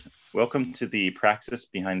Welcome to the Praxis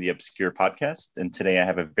Behind the Obscure podcast. And today I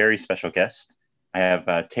have a very special guest. I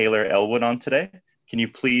have Taylor Elwood on today. Can you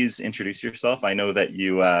please introduce yourself? I know that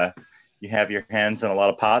you have your hands in a lot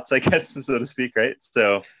of pots, I guess, so to speak, right?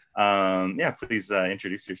 So, please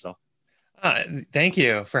introduce yourself. Thank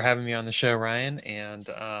you for having me on the show, Ryan, and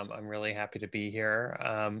I'm really happy to be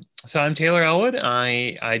here. So I'm Taylor Elwood.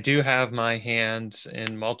 I do have my hands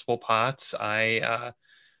in multiple pots.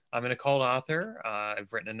 I'm an occult author.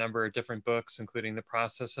 I've written a number of different books, including The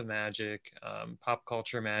Process of Magic, Pop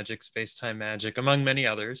Culture Magic, Space-Time Magic, among many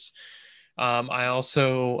others. I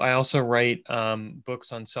also write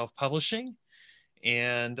books on self-publishing,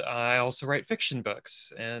 and I also write fiction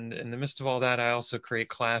books. And in the midst of all that, I also create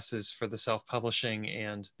classes for the self-publishing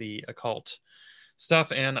and the occult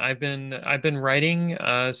stuff. And I've been writing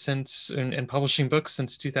since and publishing books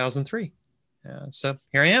since 2003. So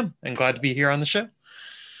here I am, and glad to be here on the show.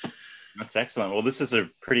 That's excellent. Well, this is a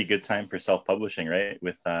pretty good time for self-publishing, right?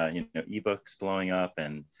 With ebooks blowing up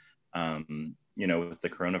and with the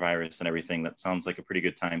coronavirus and everything. That sounds like a pretty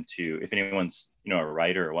good time to, if anyone's a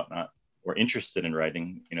writer or whatnot, or interested in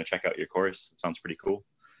writing, check out your course. It sounds pretty cool.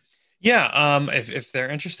 Yeah, if they're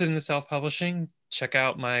interested in the self-publishing, check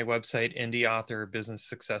out my website,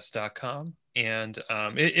 indieauthorbusinesssuccess.com. And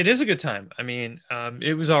it is a good time. I mean,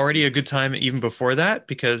 it was already a good time even before that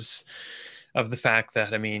because of the fact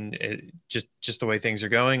that, I mean, just the way things are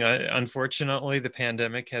going. Unfortunately, the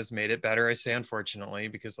pandemic has made it better. I say unfortunately,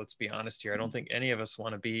 because let's be honest here. I don't think any of us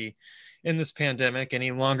want to be in this pandemic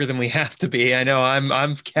any longer than we have to be. I know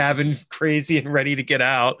I'm cabin crazy and ready to get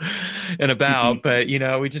out and about, but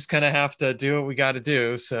we just kind of have to do what we got to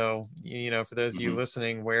do. So, for those of you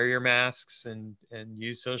listening, wear your masks and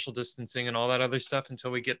use social distancing and all that other stuff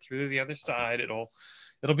until we get through the other side. It'll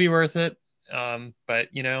be worth it. But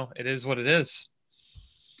it is what it is.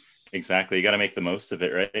 Exactly. You got to make the most of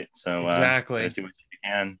it, right? So exactly, do what you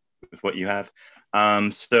can with what you have.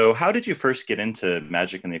 So how did you first get into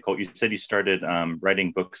magic and the occult? You said you started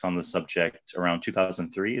writing books on the subject around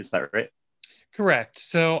 2003. Is that right? Correct.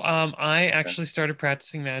 So I actually started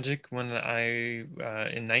practicing magic when in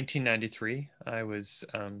 1993. I was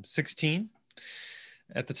 16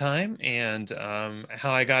 at the time, and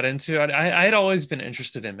how I got into it. I had always been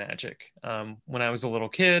interested in magic. When I was a little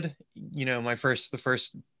kid, the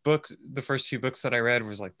first few books that I read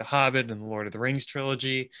was like The Hobbit and the Lord of the Rings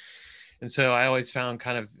trilogy. And so I always found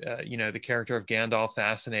kind of, the character of Gandalf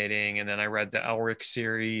fascinating. And then I read the Elric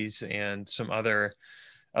series and some other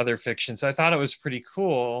fiction. So I thought it was pretty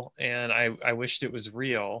cool, and I wished it was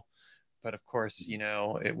real. But of course,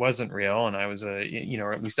 it wasn't real, and I was or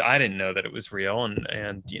at least I didn't know that it was real, and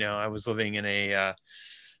I was living in a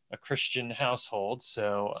Christian household,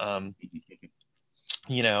 so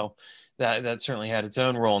that certainly had its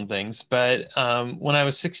own role in things. But when I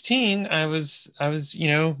was 16, I was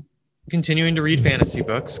continuing to read fantasy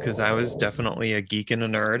books because I was definitely a geek and a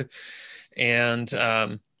nerd,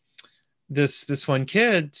 and this one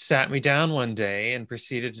kid sat me down one day and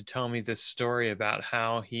proceeded to tell me this story about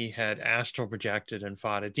how he had astral projected and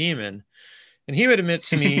fought a demon. And he would admit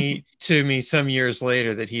to me some years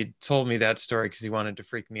later that he had told me that story because he wanted to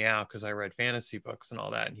freak me out because I read fantasy books and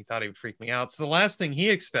all that, and he thought he would freak me out. So the last thing he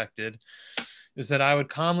expected is that I would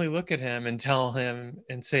calmly look at him and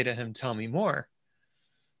say to him, "Tell me more."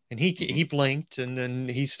 And he blinked, and then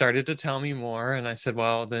he started to tell me more. And I said,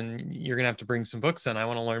 "Well, then you're going to have to bring some books in. I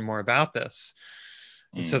want to learn more about this."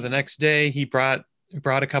 And so the next day he brought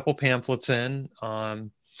a couple pamphlets in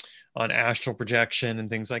on astral projection and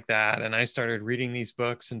things like that. And I started reading these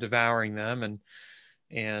books and devouring them. And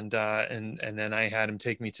then I had him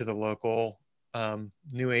take me to the local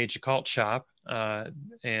New Age occult shop,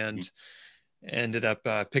 and ended up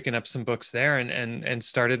picking up some books there and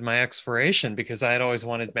started my exploration because I had always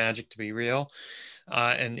wanted magic to be real.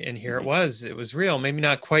 And here it was real, maybe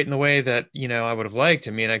not quite in the way that, I would have liked.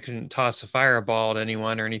 I mean, I couldn't toss a fireball at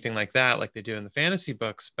anyone or anything like that, like they do in the fantasy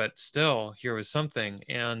books, but still here was something.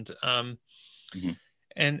 And,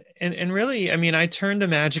 and really, I mean, I turned to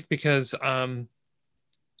magic because I'm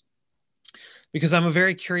a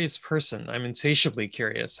very curious person. I'm insatiably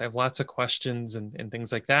curious. I have lots of questions and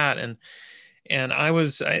things like that. And I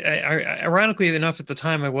was, ironically enough, at the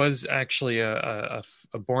time, I was actually a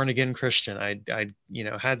born again Christian. I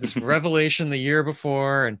had this revelation the year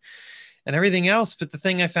before and everything else. But the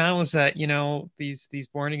thing I found was that, these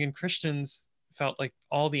born again Christians felt like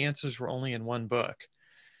all the answers were only in one book.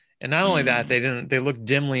 And not only that, they looked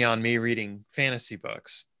dimly on me reading fantasy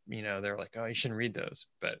books. They're like, "Oh, you shouldn't read those."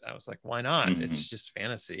 But I was like, "Why not? It's just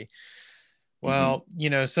fantasy." Mm-hmm.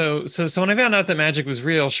 Well, so when I found out that magic was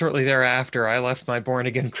real, shortly thereafter, I left my born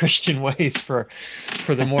again Christian ways for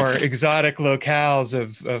the more exotic locales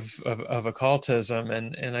of occultism,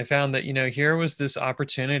 and I found that here was this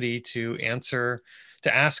opportunity to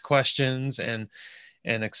ask questions and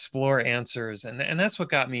explore answers, and that's what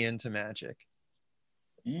got me into magic.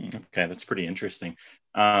 Okay, that's pretty interesting.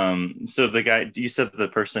 So the guy, you said the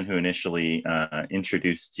person who initially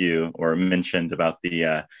introduced you or mentioned about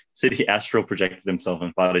the city astral projected himself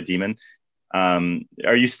and fought a demon.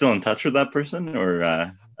 Are you still in touch with that person, or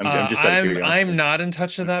I'm just out of I'm curiosity. not in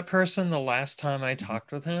touch with that person. The last time I Mhm.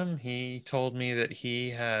 talked with him, he told me that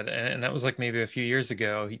he had, and that was like maybe a few years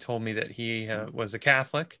ago. He told me that he was a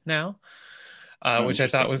Catholic now, Oh, which I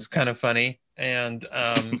thought interesting. was kind of funny, and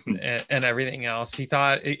everything else. He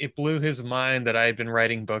thought it blew his mind that I had been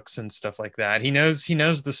writing books and stuff like that. He knows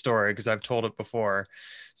the story because I've told it before,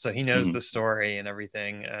 so he knows Mhm. the story and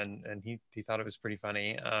everything, and he thought it was pretty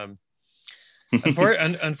funny. Yeah.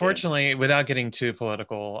 Unfortunately, without getting too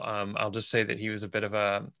political, I'll just say that he was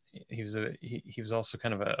also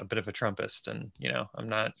kind of a bit of a Trumpist, and I'm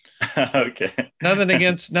not Okay. nothing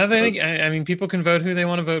against nothing. That's, I mean, people can vote who they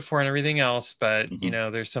want to vote for and everything else, but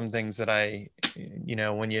mhm. there's some things that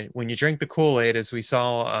when you drink the Kool-Aid, as we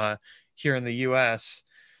saw here in the U.S.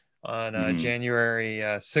 on Mhm. January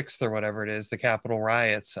 6th or whatever it is, the Capitol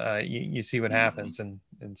riots, you see what Mhm. happens.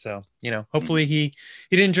 And so, hopefully Mhm.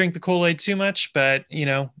 he didn't drink the Kool-Aid too much, but,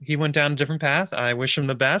 he went down a different path. I wish him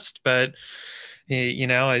the best, but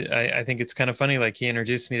I think it's kind of funny. Like he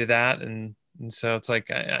introduced me to that. And so it's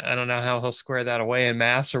like, I don't know how he'll square that away in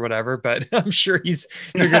mass or whatever, but I'm sure he's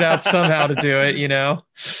figured out somehow to do it.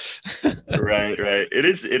 Right, right. It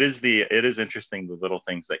is interesting the little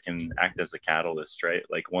things that can act as a catalyst, right?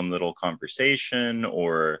 Like one little conversation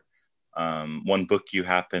or one book you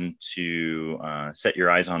happen to set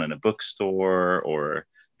your eyes on in a bookstore, or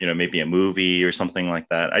maybe a movie or something like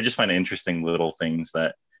that. I just find it interesting little things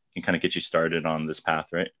that can kind of get you started on this path,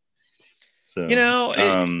 right? You So, know,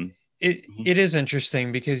 it it mhm, it is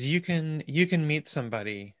interesting because you can meet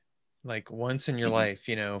somebody like once in your mhm,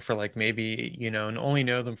 life, for like maybe, and only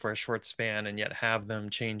know them for a short span and yet have them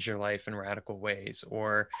change your life in radical ways.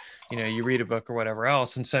 Or, you read a book or whatever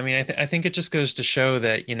else. And so, I mean, I think it just goes to show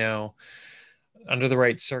that, under the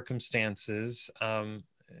right circumstances,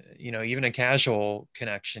 even a casual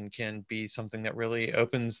connection can be something that really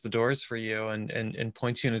opens the doors for you and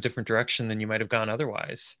points you in a different direction than you might have gone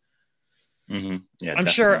otherwise. yeah, I'm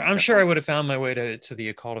sure definitely, I'm sure I definitely. would have found my way to the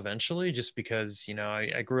occult eventually, just because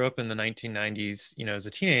I grew up in the 1990s, as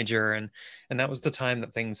a teenager, and that was the time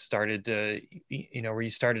that things started to, where you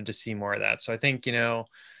started to see more of that. So I think, if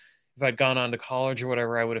I'd gone on to college or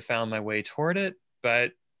whatever, I would have found my way toward it.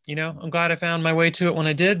 But I'm glad I found my way to it when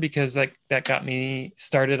I did, because that got me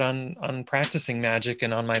started on practicing magic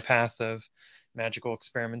and on my path of magical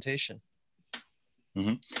experimentation.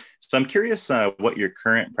 hmm So I'm curious what your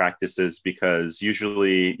current practice is, because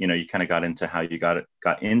usually, you kind of got into how you got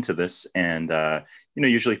into this, and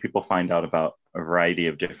usually people find out about a variety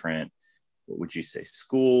of different, what would you say,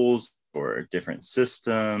 schools or different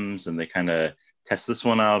systems, and they kind of test this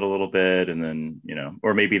one out a little bit, and then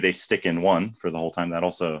or maybe they stick in one for the whole time. That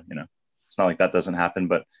also, it's not like that doesn't happen,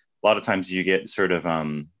 but a lot of times you get sort of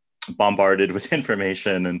bombarded with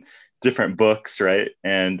information and different books, right?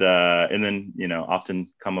 And then often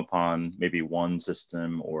come upon maybe one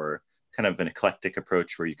system or kind of an eclectic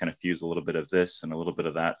approach where you kind of fuse a little bit of this and a little bit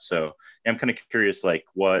of that. So yeah, I'm kind of curious, like,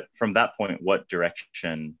 what from that point, what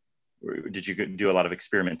direction did you do? A lot of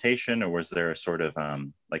experimentation, or was there a sort of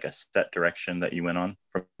like a set direction that you went on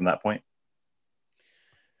from that point?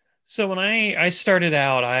 So when I started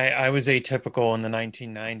out, I was atypical in the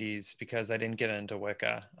 1990s because I didn't get into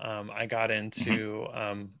Wicca. I got Mm-hmm. into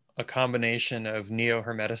a combination of neo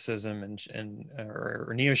hermeticism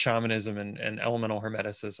or neo shamanism and elemental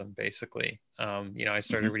hermeticism, basically. I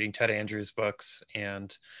started Mm-hmm. reading Ted Andrews books,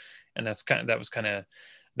 and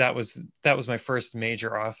that was my first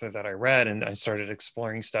major author that I read, and I started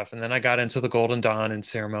exploring stuff. And then I got into the Golden Dawn and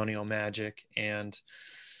ceremonial magic, and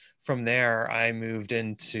from there I moved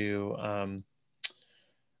into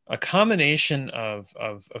a combination of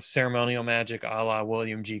ceremonial magic, a la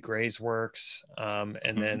William G. Gray's works, and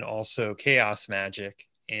Mm-hmm. then also chaos magic,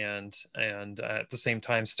 and at the same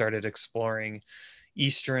time started exploring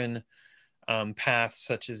Eastern paths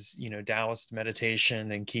such as Taoist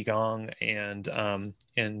meditation and Qigong and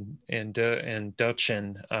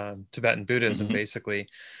Dzogchen, Tibetan Buddhism, Mm-hmm. basically,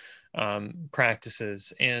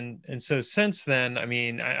 practices. And so since then, I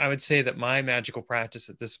mean, I would say that my magical practice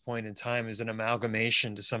at this point in time is an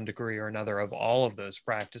amalgamation to some degree or another of all of those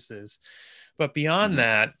practices. But beyond Mm-hmm.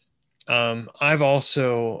 that, I've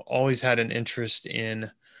also always had an interest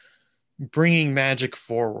in bringing magic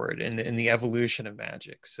forward and in the evolution of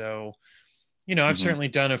magic. So, I've Hmm. certainly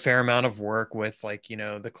done a fair amount of work with like,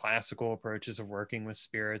 the classical approaches of working with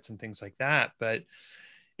spirits and things like that. But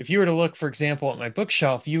if you were to look, for example, at my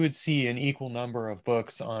bookshelf, you would see an equal number of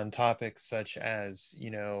books on topics such as,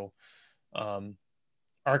 um,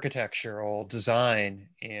 architectural design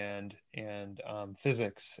and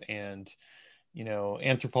physics and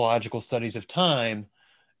anthropological studies of time,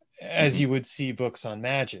 as Hmm. you would see books on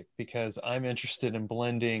magic, because I'm interested in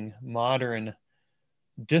blending modern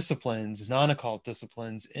disciplines, non-occult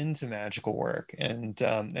disciplines, into magical work, and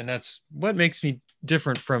that's what makes me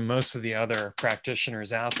different from most of the other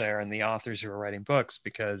practitioners out there and the authors who are writing books,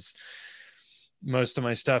 because most of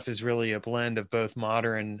my stuff is really a blend of both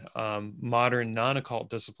modern non-occult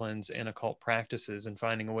disciplines and occult practices, and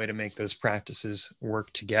finding a way to make those practices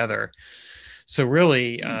work together. So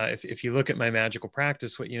really, if you look at my magical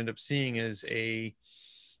practice, what you end up seeing is a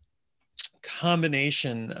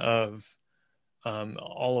combination of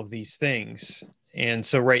all of these things. And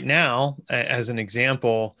so right now, as an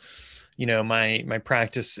example, my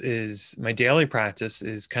daily practice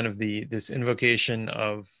is kind of this invocation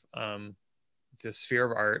of the sphere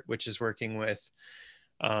of art, which is working with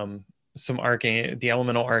um, the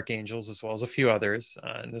elemental archangels, as well as a few others.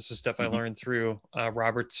 And this was stuff I Hmm. learned through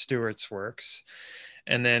Robert Stewart's works.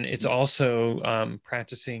 And then it's also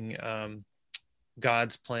practicing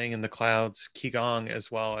gods playing in the clouds, qigong,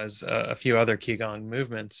 as well as a few other qigong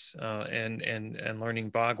movements, and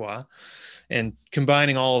learning bagua, and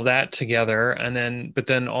combining all of that together. But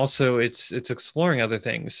then also it's exploring other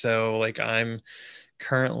things. So like I'm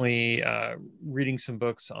currently reading some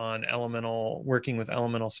books on working with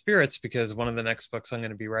elemental spirits, because one of the next books I'm going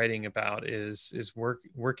to be writing about is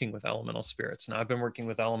working with elemental spirits. Now, I've been working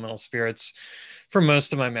with elemental spirits for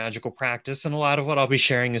most of my magical practice, and a lot of what I'll be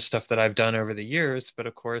sharing is stuff that I've done over the years. But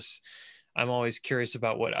of course, I'm always curious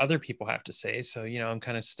about what other people have to say. So, I'm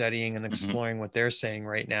kind of studying and Hmm. exploring what they're saying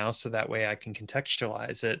right now, so that way I can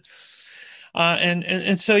contextualize it.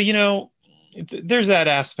 And so, there's that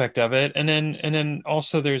aspect of it, and then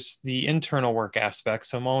also there's the internal work aspect.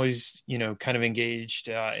 So I'm always, kind of engaged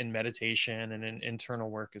in meditation and in internal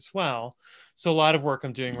work as well. So a lot of work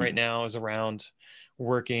I'm doing Hmm. right now is around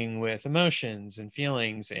working with emotions and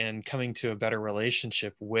feelings and coming to a better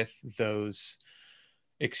relationship with those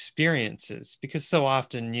experiences, because so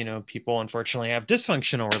often people unfortunately have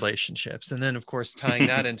dysfunctional relationships, and then of course tying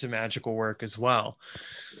that into magical work as well.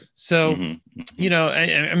 So Hmm. Hmm.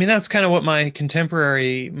 I mean, that's kind of what my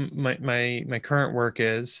contemporary, my current work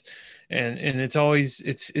is, and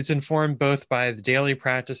it's informed both by the daily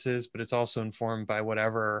practices, but it's also informed by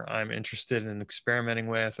whatever I'm interested in experimenting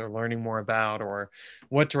with or learning more about, or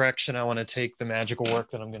what direction I want to take the magical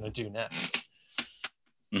work that I'm going to do next.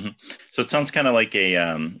 Hmm. So it sounds kind of like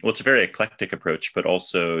well, it's a very eclectic approach, but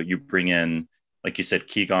also you bring in, like you said,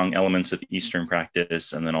 Qigong elements of Eastern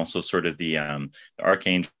practice, and then also sort of the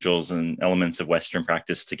archangels and elements of Western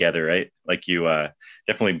practice together, right? Like you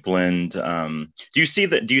definitely blend. Do you see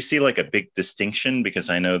that? Do you see like a big distinction? Because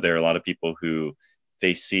I know there are a lot of people who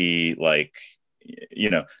they see like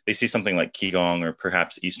they see something like qigong or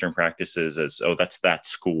perhaps Eastern practices as, oh, that's that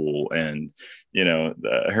school, and the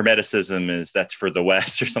hermeticism is that's for the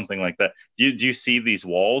West or something like that. Do you see these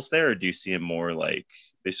walls there, or do you see them more like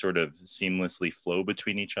they sort of seamlessly flow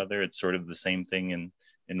between each other? It's sort of the same thing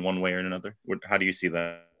in one way or another. How do you see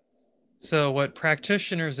that? So what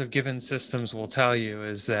practitioners of given systems will tell you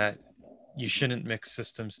is that you shouldn't mix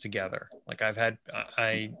systems together. Like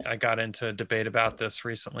I got into a debate about this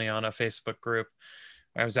recently on a Facebook group.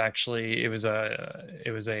 I was actually it was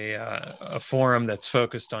a forum that's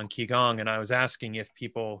focused on qigong, and I was asking if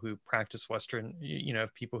people who practice Western,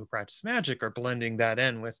 if people who practice magic are blending that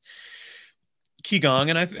in with qigong,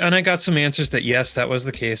 and I got some answers that yes, that was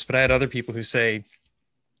the case, but I had other people who say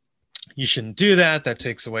you shouldn't do that. That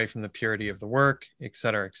takes away from the purity of the work, et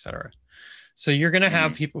cetera, et cetera. So you're going to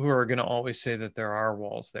have Mm-hmm. people who are going to always say that there are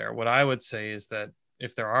walls there. What I would say is that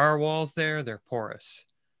if there are walls there, they're porous.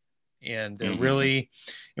 And Mm-hmm.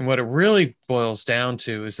 and what it really boils down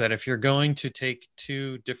to is that if you're going to take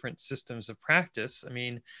two different systems of practice, I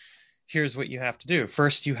mean, here's what you have to do.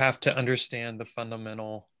 First, you have to understand the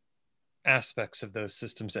fundamental aspects of those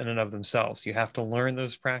systems in and of themselves. You have to learn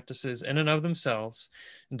those practices in and of themselves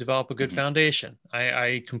and develop a good Mm-hmm. foundation.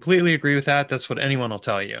 I completely agree with that. That's what anyone will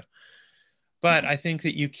tell you. But Mhm. I think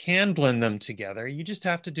that you can blend them together. You just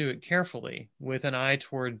have to do it carefully with an eye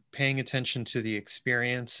toward paying attention to the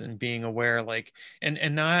experience and being aware, like,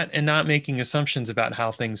 and not making assumptions about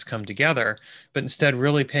how things come together, but instead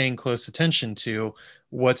really paying close attention to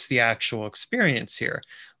what's the actual experience here.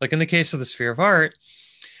 Like in the case of the sphere of art,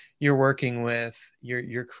 you're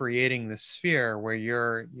creating this sphere where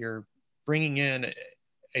you're bringing in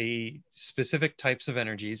a specific types of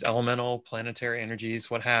energies, elemental, planetary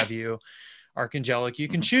energies, what have you, archangelic. You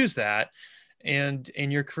can Mhm. choose that, and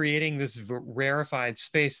you're creating this rarefied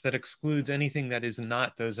space that excludes anything that is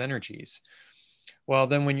not those energies. Well,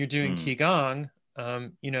 then when you're doing Mm. qigong,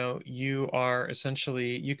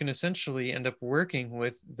 you can essentially end up working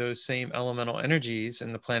with those same elemental energies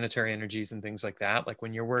and the planetary energies and things like that. Like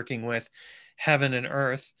when you're working with heaven and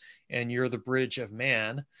earth, and you're the bridge of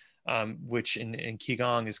man, which in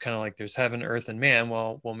qigong is kind of like there's heaven, earth, and man.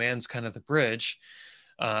 Well, man's kind of the bridge.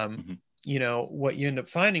 Um, Mhm. what you end up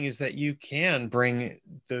finding is that you can bring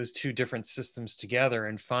those two different systems together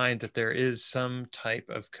and find that there is some type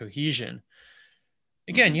of cohesion.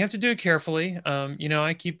 Again, Mhm. you have to do it carefully.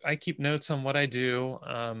 I keep notes on what I do,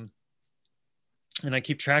 and I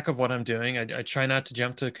keep track of what I'm doing. I try not to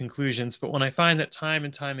jump to conclusions, but when I find that time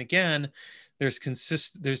and time again, there's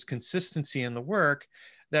consistency in the work,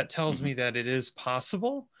 that tells Mhm. me that it is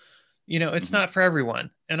possible. It's Mhm. not for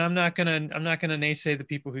everyone, and I'm not gonna naysay the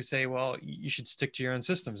people who say, well, you should stick to your own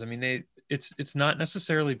systems. I mean, it's not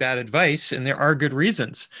necessarily bad advice, and there are good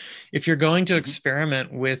reasons. If you're going to Mhm.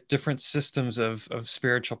 experiment with different systems of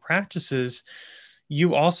spiritual practices,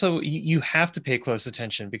 you have to pay close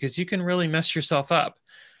attention, because you can really mess yourself up,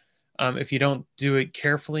 if you don't do it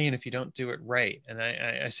carefully and if you don't do it right. And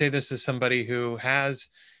I say this as somebody who has,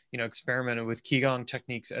 experimented with qigong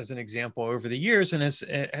techniques as an example over the years, and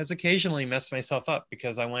has occasionally messed myself up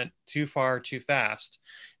because I went too far too fast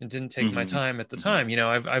and didn't take my Mhm. time at the Mhm.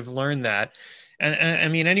 time. I've learned that, and I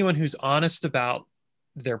mean, anyone who's honest about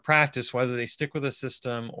their practice, whether they stick with a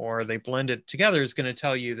system or they blend it together, is going to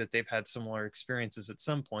tell you that they've had similar experiences at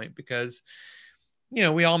some point, because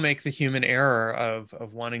we all make the human error of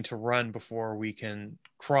wanting to run before we can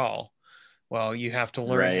crawl. Well, you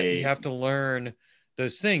Right. have to learn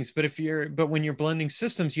those things. But when you're blending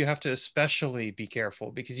systems, you have to especially be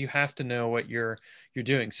careful, because you have to know what you're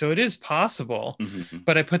doing. So it is possible, Mhm.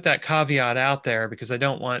 but I put that caveat out there because I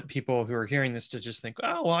don't want people who are hearing this to just think,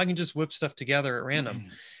 oh, well, I can just whip stuff together at random.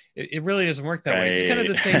 It really doesn't work that way. It's kind of Right.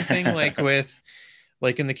 the same thing,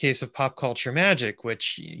 like in the case of pop culture magic,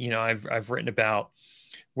 which I've written about,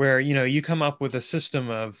 where you come up with a system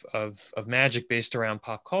of magic based around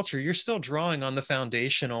pop culture. You're still drawing on the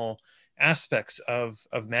foundational aspects of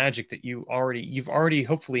magic that you've already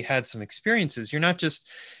hopefully had some experiences. You're not just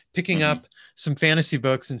picking Mhm. up some fantasy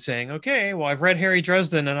books and saying, okay, well, I've read Harry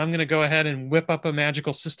Dresden and I'm going to go ahead and whip up a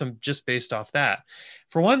magical system just based off that.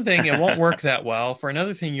 For one thing, it won't work that well. For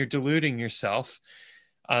another thing, you're deluding yourself,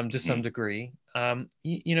 to some Mhm. degree.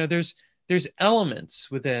 There's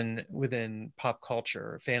elements within pop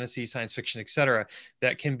culture, fantasy, science fiction, etc.,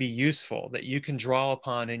 that can be useful, that you can draw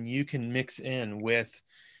upon and you can mix in with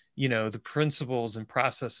the principles and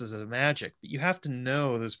processes of magic. But you have to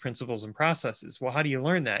know those principles and processes. Well, how do you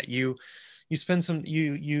learn that? You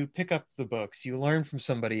pick up the books, you learn from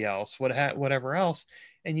somebody else, whatever else,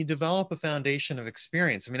 and you develop a foundation of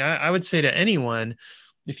experience. I mean, I would say to anyone,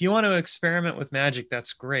 if you want to experiment with magic,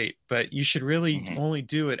 that's great, but you should really Mhm. only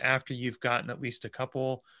do it after you've gotten at least a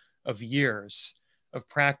couple of years of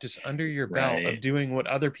practice under your belt, of Right. doing what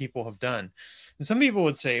other people have done. And some people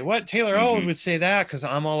would say, what, Taylor Elwood Mhm. would say that because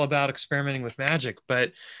I'm all about experimenting with magic,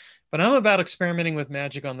 but I'm about experimenting with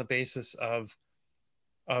magic on the basis of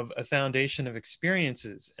a foundation of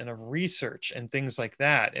experiences and of research and things like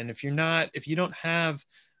that. And if you don't have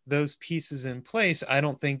those pieces in place, I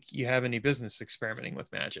don't think you have any business experimenting with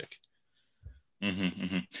magic. Mm-hmm,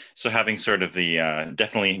 mm-hmm. So having sort of the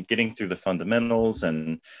definitely getting through the fundamentals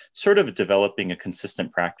and sort of developing a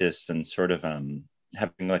consistent practice and sort of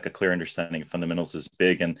having like a clear understanding of fundamentals is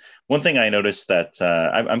big. And one thing I noticed that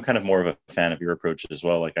I'm kind of more of a fan of your approach as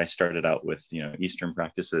well. Like I started out with Eastern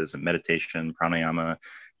practices and meditation, pranayama,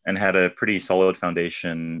 and had a pretty solid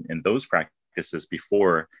foundation in those practices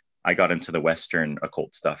before I got into the Western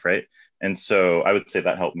occult stuff, right? And so I would say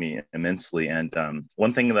that helped me immensely. And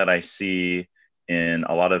one thing that I see in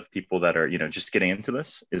a lot of people that are just getting into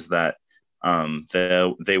this is that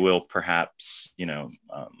they will perhaps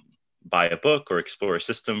buy a book or explore a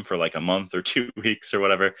system for like a month or 2 weeks or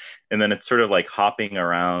whatever, and then it's sort of like hopping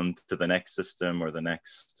around to the next system or the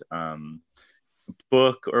next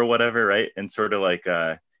book or whatever, right? And sort of like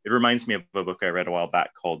it reminds me of a book I read a while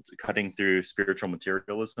back called Cutting Through Spiritual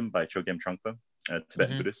Materialism by Chogyam Trungpa, a Tibetan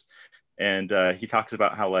Mm-hmm. Buddhist. And he talks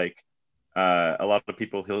about how like a lot of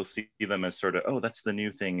people, he'll see them as sort of, oh, that's the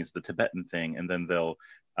new thing, is the Tibetan thing. And then they'll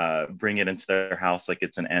bring it into their house like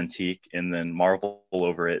it's an antique and then marvel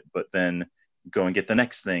over it, but then go and get the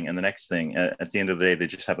next thing and the next thing. At the end of the day, they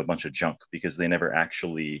just have a bunch of junk because they never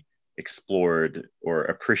actually explored or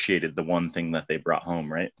appreciated the one thing that they brought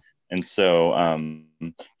home, right? And so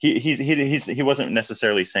he wasn't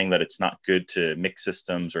necessarily saying that it's not good to mix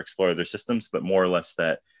systems or explore other systems, but more or less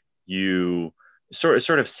that you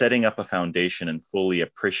sort of setting up a foundation and fully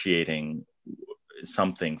appreciating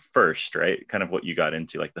something first, right? Kind of what you got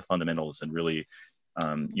into, like the fundamentals, and really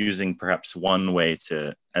using perhaps one way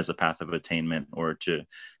to as a path of attainment, or to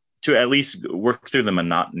at least work through the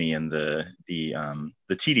monotony and the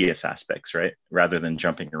tedious aspects, right? Rather than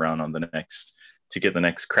jumping around on the next to get the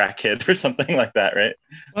next crackhead or something like that, right?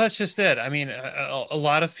 Well, that's just it. I mean, a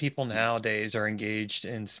lot of people nowadays are engaged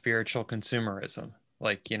in spiritual consumerism.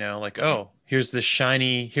 Like, like, oh, here's this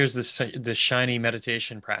shiny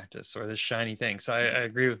meditation practice or this shiny thing. So I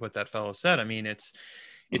agree with what that fellow said. I mean, it's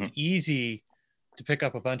easy to pick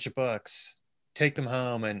up a bunch of books, take them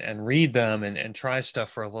home and read them and try stuff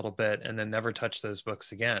for a little bit and then never touch those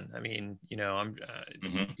books again. I mean,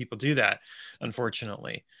 people do that,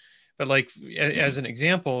 unfortunately. But like as an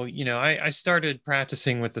example, I started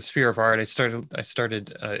practicing with the Sphere of Art. I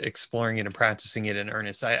started exploring it and practicing it in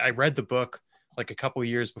earnest. I read the book like a couple of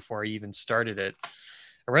years before I even started it.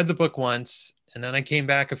 I read the book once, and then I came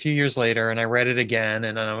back a few years later and I read it again.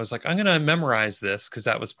 And then I was like, I'm going to memorize this, because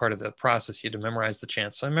that was part of the process. You had to memorize the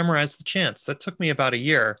chants. So I memorized the chants. That took me about a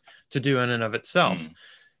year to do in and of itself.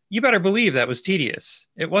 You better believe that was tedious.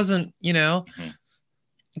 It wasn't,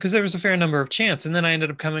 because there was a fair number of chants. And then I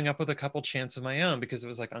ended up coming up with a couple chants of my own, because it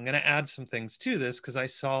was like, I'm going to add some things to this because I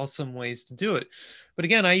saw some ways to do it. But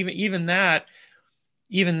again, even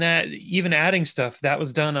adding stuff, that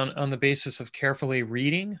was done on the basis of carefully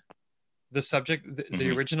reading the subject, the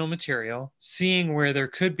original material, seeing where there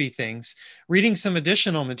could be things, reading some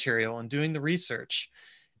additional material and doing the research.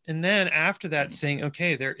 And then after that, saying,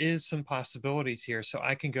 okay, there is some possibilities here, so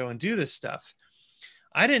I can go and do this stuff.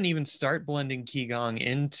 I didn't even start blending Qigong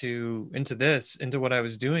into what I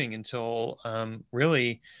was doing until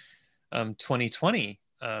really 2020.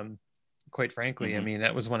 Quite frankly, I mean,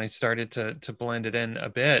 that was when I started to blend it in a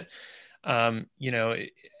bit, and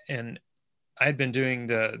I'd been doing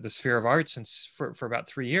the Sphere of Art since for about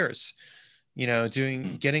 3 years,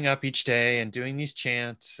 getting up each day and doing these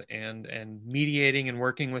chants and mediating and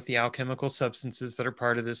working with the alchemical substances that are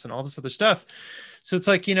part of this and all this other stuff. So it's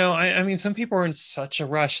like, I mean, some people are in such a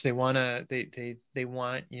rush. They want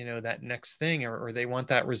that next thing, or they want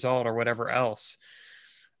that result or whatever else.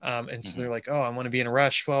 And so they're like, oh, I want to be in a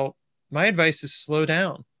rush. Well, my advice is slow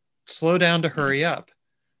down to hurry up,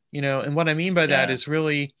 and what I mean by that is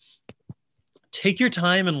really take your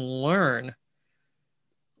time and learn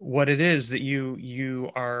what it is that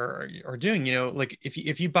you are doing. Like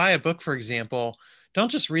if you buy a book, for example,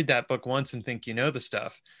 don't just read that book once and think the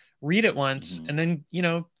stuff. Read it once and then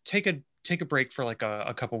take a break for like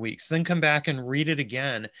a couple weeks, then come back and read it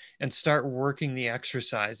again and start working the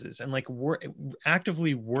exercises and like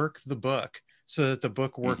actively work the book so that the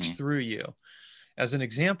book works through you, as an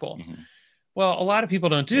example. Well, a lot of people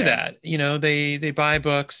don't do that. They buy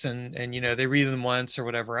books and they read them once or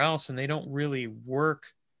whatever else, and they don't really work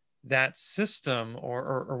that system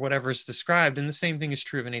or whatever's described. And the same thing is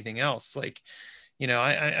true of anything else. Like,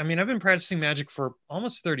 I mean, I've been practicing magic for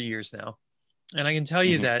almost 30 years now. And I can tell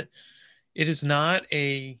you that it is not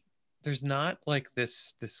there's not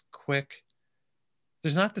this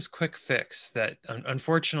quick fix that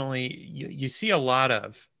unfortunately you see a lot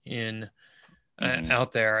of in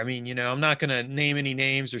out there. I mean, I'm not going to name any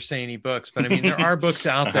names or say any books, but I mean, there are books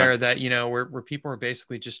out there that, where people are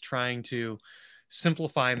basically just trying to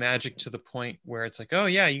simplify magic to the point where it's like, oh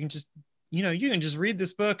yeah, you can just read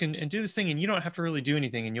this book and do this thing and you don't have to really do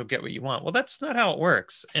anything and you'll get what you want. Well, that's not how it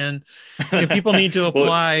works. And people need to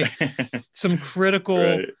apply some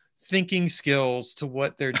critical thinking skills to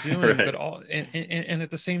what they're doing, but and at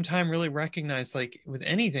the same time, really recognize, like with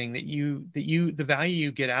anything, that the value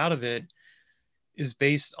you get out of it is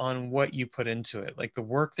based on what you put into it, like the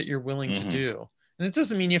work that you're willing to do. And it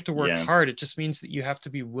doesn't mean you have to work hard. It just means that you have to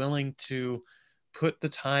be willing to put the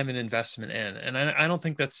time and investment in. And I don't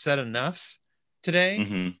think that's said enough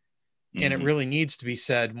today. And it really needs to be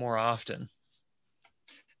said more often.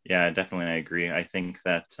 Yeah, definitely. I agree. I think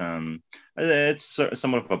that it's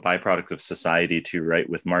somewhat of a byproduct of society too, right?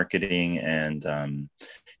 With marketing and,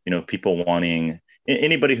 people wanting,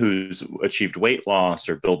 anybody who's achieved weight loss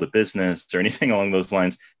or build a business or anything along those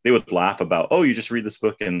lines, they would laugh about, oh, you just read this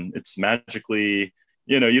book and it's magically,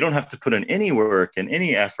 you don't have to put in any work and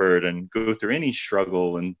any effort and go through any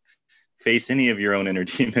struggle and face any of your own inner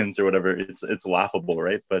demons or whatever. It's laughable,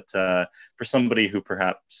 right? But for somebody who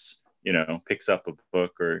perhaps, picks up a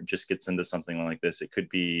book or just gets into something like this,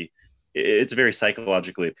 it's very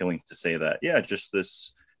psychologically appealing to say that, yeah, just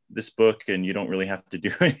this book, and you don't really have to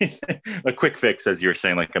do anything. A quick fix, as you were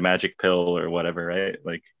saying, like a magic pill or whatever, right?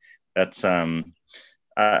 Like that's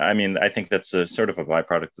I think that's a sort of a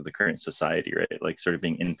byproduct of the current society, right? Like sort of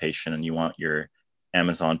being impatient, and you want your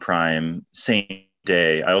Amazon Prime same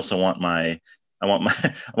day. I also want my I want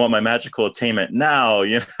my magical attainment now.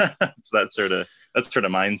 It's that sort of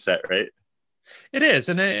mindset, right? It is,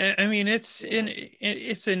 and I mean, but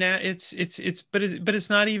it's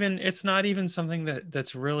not even something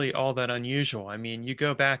that's really all that unusual. I mean, you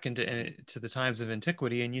go back to the times of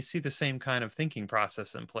antiquity, and you see the same kind of thinking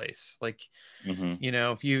process in place. Like,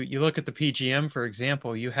 if you look at the PGM, for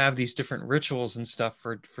example, you have these different rituals and stuff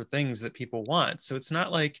for things that people want. So it's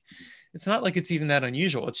not like it's even that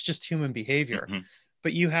unusual. It's just human behavior.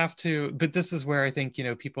 But this is where I think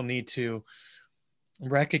people need to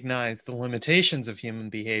recognize the limitations of human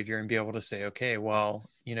behavior and be able to say, okay, well,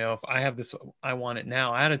 if I have this I want it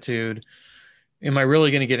now attitude, am I really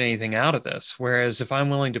going to get anything out of this? Whereas if I'm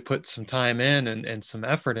willing to put some time in and some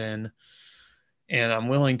effort in, and I'm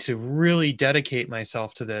willing to really dedicate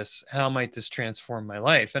myself to this, how might this transform my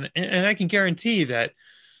life? And I can guarantee that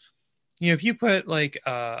if you put like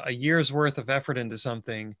a year's worth of effort into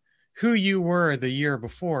something, who you were the year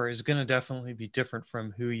before is going to definitely be different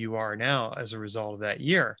from who you are now as a result of that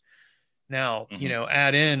year. Now,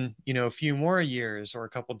 add in, a few more years or a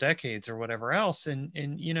couple decades or whatever else. And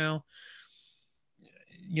the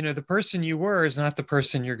person you were is not the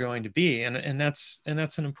person you're going to be. And that's an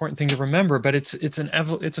important thing to remember, but it's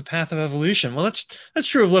a path of evolution. Well, that's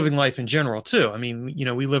true of living life in general too. I mean,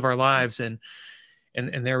 we live our lives and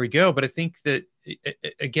there we go. But I think that,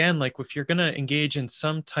 again, like if you're going to engage in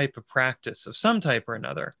some type of practice of some type or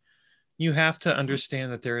another, you have to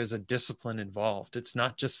understand that there is a discipline involved. It's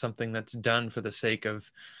not just something that's done for the sake of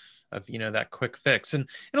that quick fix. And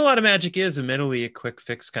a lot of magic is admittedly a quick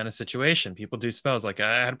fix kind of situation. People do spells like,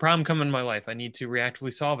 I had a problem come in my life, I need to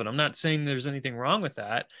reactively solve it. I'm not saying there's anything wrong with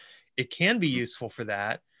that. It can be useful for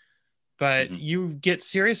that. But you get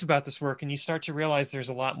serious about this work and you start to realize there's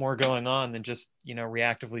a lot more going on than just,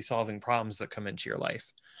 reactively solving problems that come into your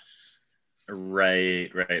life.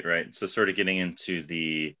 Right. So sort of getting into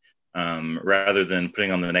the, rather than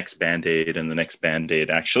putting on the next Band-Aid and the next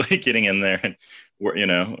Band-Aid, actually getting in there and,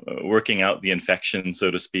 working out the infection,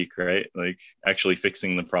 so to speak, right? Like actually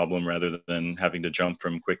fixing the problem rather than having to jump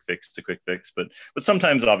from quick fix to quick fix. But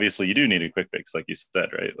sometimes obviously you do need a quick fix, like you said,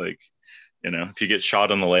 right? Like, if you get shot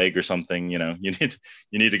on the leg or something, you need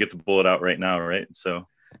to get the bullet out right now, right? So,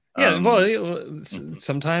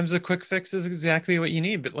 sometimes a quick fix is exactly what you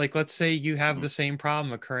need. But like, let's say you have the same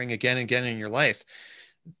problem occurring again and again in your life,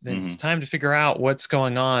 then it's time to figure out what's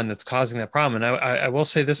going on that's causing that problem. And I will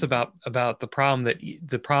say this about the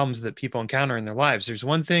problems that people encounter in their lives. There's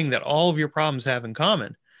one thing that all of your problems have in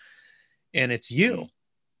common, and it's you.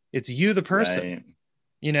 It's you, the person. Right.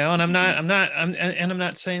 And I'm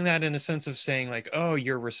not saying that in a sense of saying like, oh,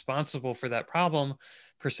 you're responsible for that problem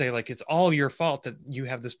per se, like it's all your fault that you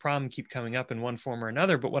have this problem keep coming up in one form or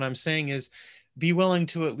another. But what I'm saying is be willing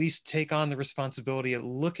to at least take on the responsibility of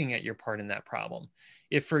looking at your part in that problem.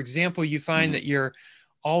 If, for example, you find that you're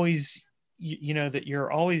always, that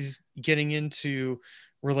you're always getting into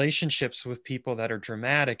relationships with people that are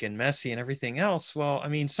dramatic and messy and everything else, well, I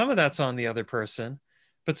mean, some of that's on the other person,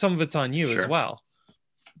 but some of it's on you as well.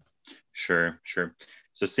 Sure.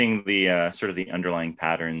 So seeing the sort of the underlying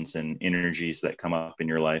patterns and energies that come up in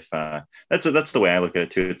your life, that's the way I look at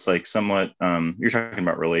it too. It's like somewhat, you're talking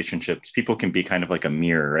about relationships. People can be kind of like a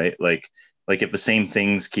mirror, right? Like if the same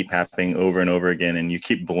things keep happening over and over again and you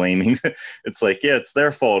keep blaming, it's like, yeah, it's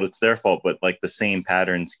their fault. But like the same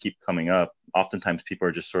patterns keep coming up. Oftentimes people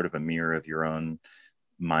are just sort of a mirror of your own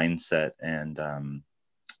mindset and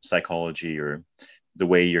psychology, or the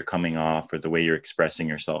way you're coming off, or the way you're expressing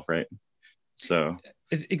yourself, right? So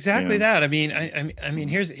exactly that. I mean,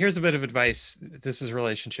 here's a bit of advice. This is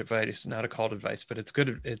relationship advice, not a call to advice, but it's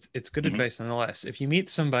good. It's good advice nonetheless. If you meet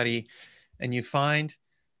somebody and you find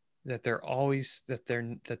that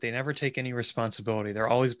they never take any responsibility, they're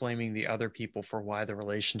always blaming the other people for why the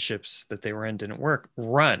relationships that they were in didn't work,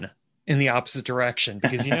 run in the opposite direction,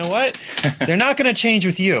 because you know what? They're not going to change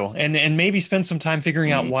with you, and maybe spend some time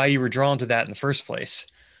figuring out why you were drawn to that in the first place.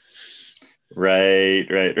 Right.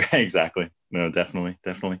 Exactly. No, definitely,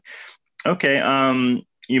 definitely. Okay.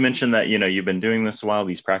 You mentioned that, you've been doing this a while,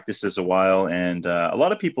 these practices a while, and a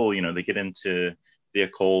lot of people, they get into the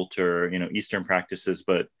occult or, Eastern practices,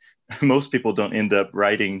 but most people don't end up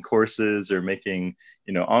writing courses or making,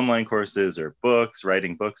 online courses or books,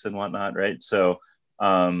 writing books and whatnot, right? So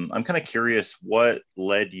I'm kind of curious what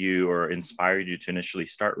led you or inspired you to initially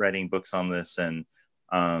start writing books on this. And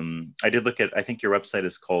I did look at, I think your website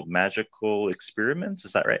is called Magical Experiments.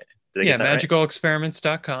 Is that right? Did I Yeah, get that right?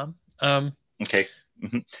 magicalexperiments.com. Okay.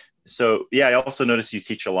 Mhm. So yeah, I also noticed you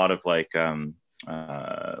teach a lot of like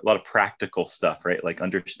a lot of practical stuff, right? Like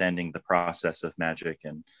understanding the process of magic,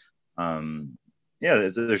 and yeah,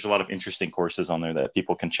 there's a lot of interesting courses on there that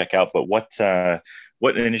people can check out. But what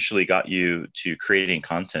initially got you to creating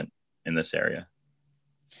content in this area?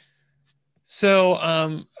 So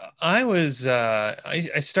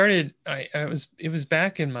I started I was it was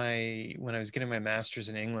back in my when I was getting my master's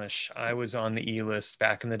in English. I was on the E list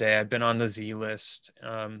back in the day. I'd been on the Z list,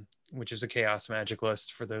 which is a chaos magic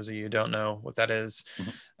list for those of you who don't know what that is.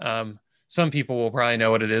 Mhm. Um, some people will probably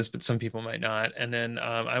know what it is, but some people might not. And then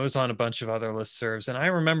I was on a bunch of other listservs, and I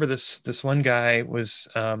remember this one guy was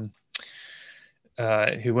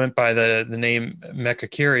who went by the name Mecha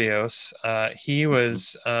Kyrios. He Mhm.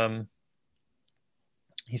 was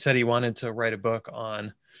he said he wanted to write a book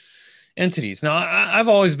on entities. Now, I've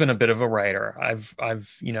always been a bit of a writer. I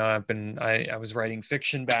was writing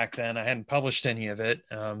fiction back then. I hadn't published any of it.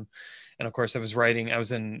 And of course, I was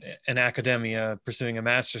in an academia pursuing a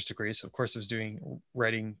master's degree. So of course I was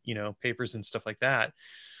writing, papers and stuff like that.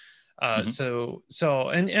 Mhm. So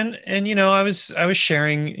I was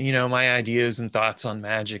sharing my ideas and thoughts on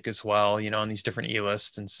magic as well, on these different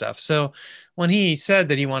e-lists and stuff. So when he said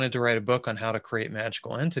that he wanted to write a book on how to create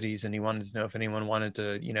magical entities, and he wanted to know if anyone wanted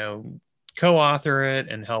to co-author it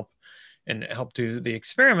and help do the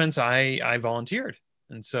experiments, I volunteered.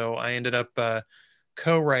 And so I ended up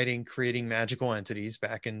co-writing creating magical entities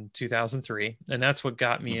back in 2003, and that's what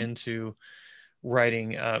got me Mhm. into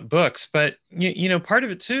writing books. But part of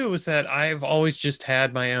it too was that I've always just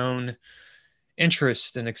had my own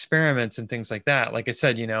interest in experiments and things like that. Like I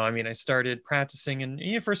said, I started practicing, and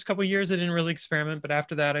first couple of years I didn't really experiment, but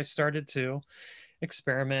after that I started to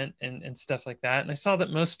experiment and stuff like that. And I saw that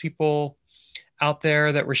most people out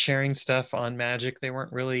there that were sharing stuff on magic, they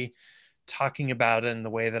weren't really talking about it in the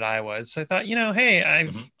way that I was. So I thought, hey,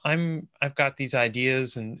 Mhm. I've got these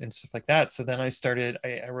ideas and stuff like that. So then I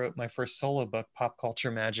wrote my first solo book, Pop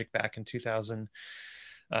Culture Magic, back in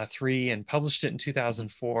 2003, and published it in Mhm.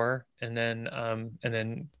 2004, and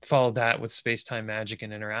then followed that with Space Time Magic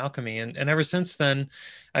and Inner Alchemy. And ever since then,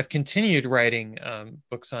 I've continued writing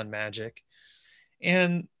books on magic.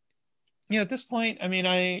 And at this point, I mean,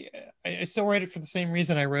 I still write it for the same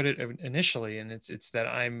reason I wrote it initially, and it's that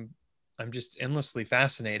I'm just endlessly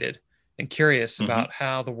fascinated and curious Mhm. about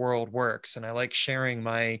how the world works, and I like sharing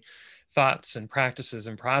my thoughts and practices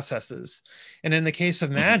and processes. And in the case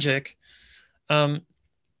of Mhm. magic, um,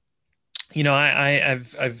 I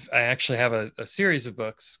actually have a series of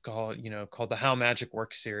books called the How Magic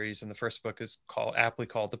Works series, and the first book is aptly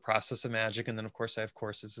called The Process of Magic, and then of course I have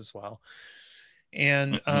courses as well.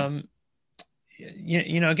 And Mhm.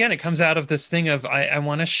 again, it comes out of this thing of I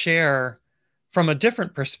want to share from a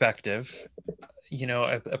different perspective,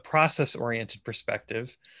 a process oriented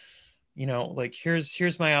perspective. Like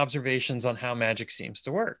here's my observations on how magic seems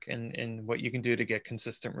to work, and what you can do to get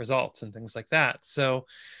consistent results and things like that. So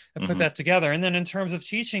I put Mhm. that together, and then in terms of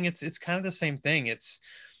teaching, it's kind of the same thing. It's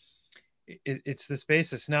this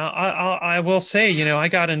basis. Now I will say,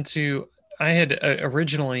 I had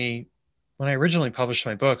originally, when I originally published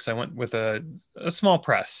my books, I went with a small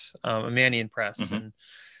press, a Manian press, Mhm.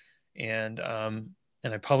 and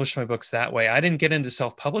I published my books that way. I didn't get into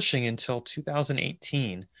self-publishing until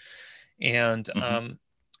 2018. And Mhm.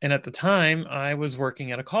 at the time I was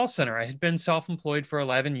working at a call center. I had been self-employed for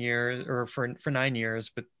 11 years, or for 9 years,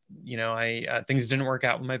 but I things didn't work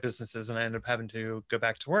out with my businesses, and I ended up having to go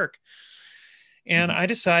back to work. And Mhm. I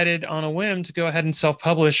decided on a whim to go ahead and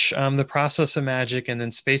self-publish The Process of Magic and then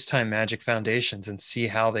Space-Time Magic Foundations, and see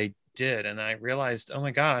how they did. And I realized, oh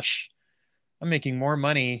my gosh, I'm making more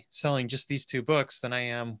money selling just these two books than I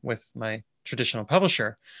am with my traditional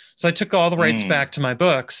publisher. So I took all the rights Mm. back to my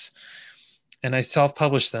books, and I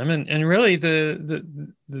self-published them. And really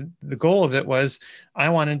the goal of it was I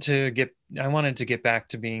wanted to get back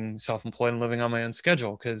to being self-employed and living on my own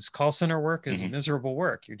schedule, because call center work is Mhm. miserable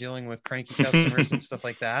work. You're dealing with cranky customers and stuff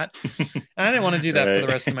like that. And I didn't want to do that for the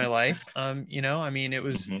Right. rest of my life. It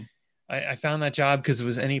was Mhm. I found that job because it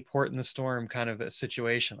was any port in the storm kind of a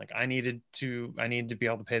situation. Like I needed to be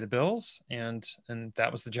able to pay the bills, and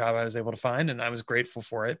that was the job I was able to find, and I was grateful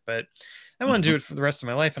for it. But I want to do it for the rest of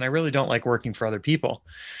my life, and I really don't like working for other people.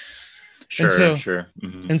 Sure.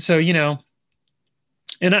 And so, you know,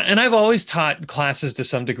 and I've always taught classes to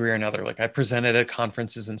some degree or another. Like I presented at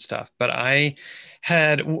conferences and stuff, but I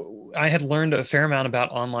had learned a fair amount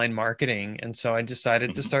about online marketing. And so I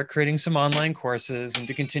decided to start creating some online courses and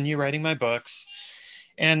to continue writing my books.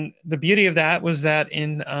 And the beauty of that was that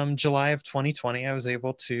in July of 2020, I was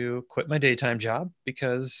able to quit my daytime job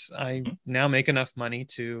because I now make enough money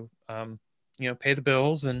to, you know, pay the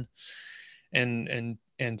bills and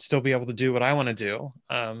still be able to do what I want to do.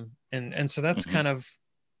 And so that's kind of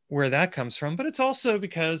where that comes from. But it's also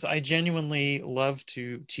because I genuinely love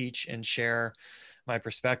to teach and share my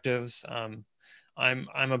perspectives. I'm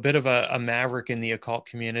a bit of a maverick in the occult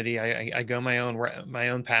community. I go my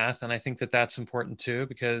own path, and I think that that's important too,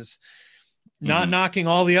 because not knocking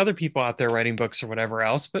all the other people out there writing books or whatever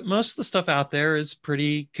else, but most of the stuff out there is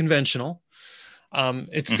pretty conventional.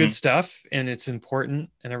 It's good stuff and it's important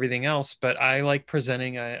and everything else, but I like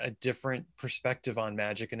presenting a different perspective on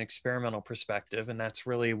magic, an experimental perspective. And that's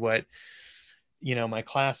really what, you know, my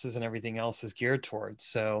classes and everything else is geared towards.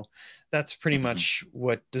 So that's pretty much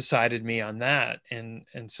what decided me on that. And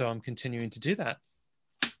so I'm continuing to do that.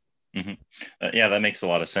 Yeah, that makes a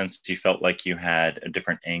lot of sense. You felt like you had a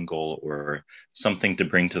different angle or something to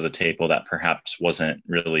bring to the table that perhaps wasn't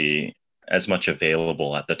really as much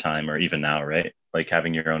available at the time or even now, right? Like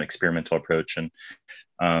having your own experimental approach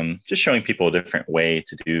and just showing people a different way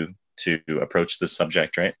to approach this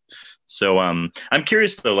subject, right? So I'm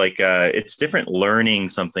curious though, like it's different learning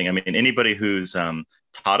something. I mean, anybody who's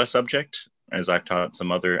taught a subject, as I've taught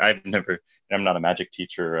some other, I'm not a magic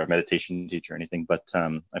teacher or a meditation teacher or anything, but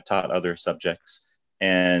I've taught other subjects,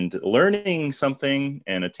 and learning something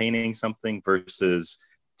and attaining something versus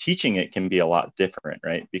teaching it can be a lot different,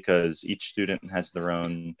 right? Because each student has their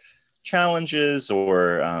own challenges,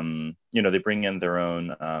 or you know, they bring in their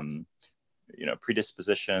own you know,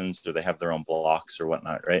 predispositions, or they have their own blocks or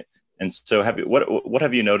whatnot, right? And so what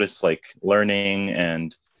have you noticed, like learning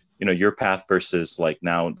and, you know, your path versus like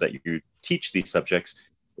now that you teach these subjects,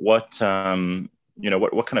 what you know,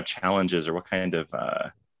 what kind of challenges or what kind of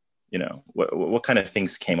you know, what kind of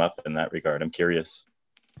things came up in that regard? I'm curious.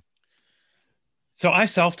 So I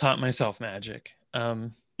self-taught myself magic.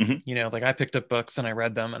 You know, like I picked up books and I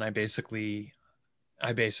read them, and I basically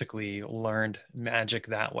learned magic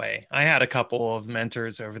that way. I had a couple of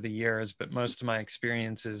mentors over the years, but most of my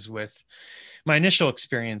initial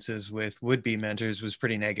experiences with would-be mentors was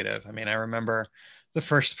pretty negative. I mean, I remember the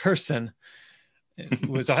first person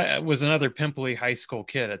was another pimply high school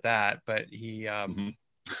kid at that, but he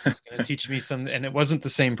was going to teach me some, and it wasn't the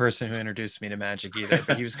same person who introduced me to magic either,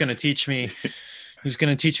 but he was going to teach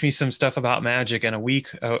me some stuff about magic. And a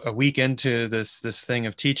week into this thing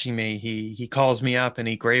of teaching me, he calls me up and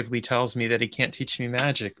he gravely tells me that he can't teach me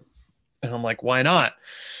magic. And I'm like, why not?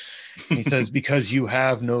 And he says, because you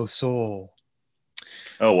have no soul.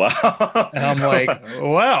 Oh, wow. And I'm like,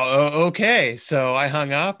 wow, okay. So I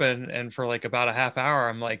hung up, and for like about a half hour,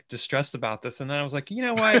 I'm like distressed about this. And then I was like, you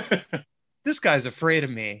know what? This guy's afraid of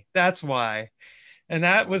me. That's why. And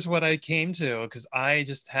that was what I came to, because I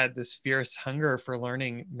just had this fierce hunger for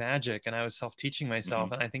learning magic, and I was self-teaching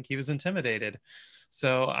myself, and I think he was intimidated.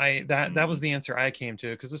 So that was the answer I came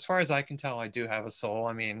to, because as far as I can tell, I do have a soul.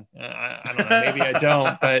 I mean, I don't know, maybe I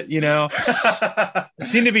don't, but you know, I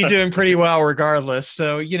seem to be doing pretty well regardless.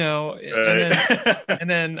 So, you know, and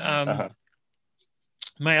then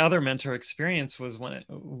my other mentor experience was when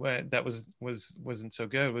that wasn't so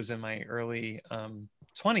good, was in my early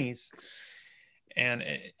 20s. And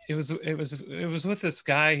it was with this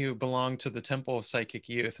guy who belonged to the Temple of Psychic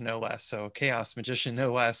Youth, no less. So chaos magician,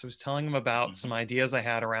 no less. I was telling him about some ideas I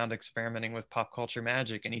had around experimenting with pop culture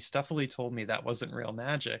magic, and he stuffily told me that wasn't real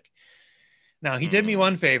magic. Now, he did me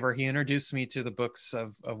one favor. He introduced me to the books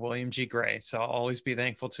of William G. Gray. So I'll always be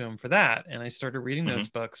thankful to him for that. And I started reading those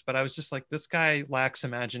books, but I was just like, this guy lacks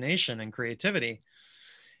imagination and creativity.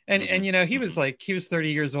 And you know, he was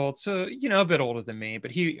 30 years old, so you know, a bit older than me,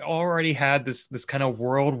 but he already had this kind of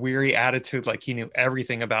world weary attitude, like he knew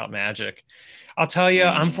everything about magic. I'll tell you,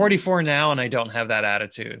 I'm 44 now, and I don't have that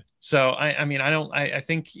attitude. So I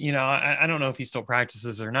think, you know, I don't know if he still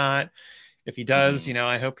practices or not. If he does, you know,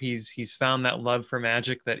 I hope he's found that love for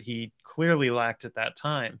magic that he clearly lacked at that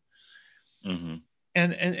time.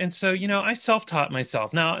 And so, you know, I self-taught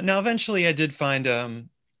myself. Now eventually I did find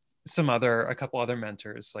a couple other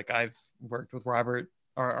mentors. Like I've worked with Robert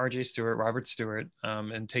RJ Stewart, Robert Stewart,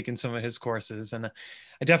 and taken some of his courses. And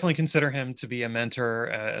I definitely consider him to be a mentor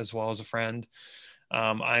as well as a friend.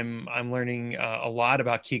 I'm learning a lot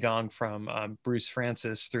about Qigong from Bruce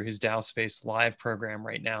Francis through his Tao Space Live program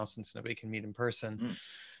right now, since nobody can meet in person.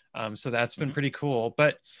 So that's been pretty cool.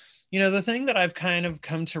 But, the thing that I've kind of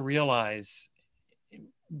come to realize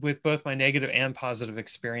with both my negative and positive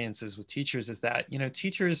experiences with teachers is that,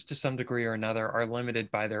 teachers to some degree or another are limited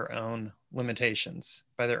by their own limitations,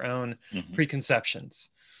 by their own preconceptions.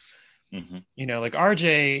 Like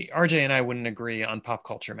RJ and I wouldn't agree on pop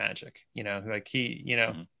culture magic, like he,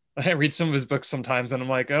 I read some of his books sometimes and I'm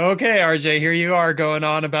like, okay, RJ, here you are going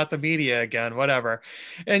on about the media again, whatever.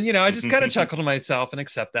 And, I just kind of chuckle to myself and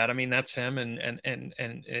accept that. I mean, that's him and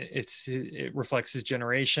it reflects his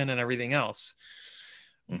generation and everything else.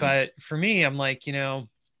 But for me, I'm like,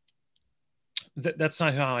 that's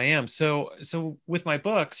not how I am. So with my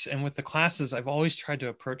books and with the classes, I've always tried to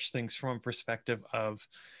approach things from a perspective of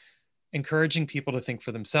encouraging people to think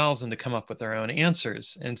for themselves and to come up with their own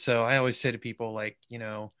answers. And so I always say to people like,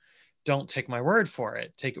 don't take my word for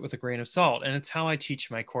it, take it with a grain of salt. And it's how I teach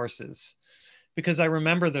my courses, because I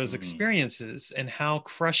remember those experiences and how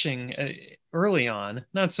crushing early on,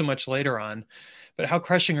 not so much later on, but how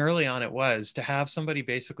crushing early on it was to have somebody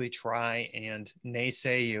basically try and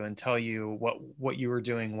naysay you and tell you what you were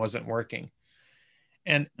doing wasn't working.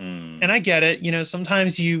 And I get it.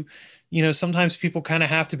 Sometimes sometimes people kind of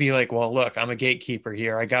have to be like, well, look, I'm a gatekeeper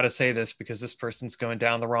here. I got to say this because this person's going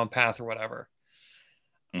down the wrong path or whatever.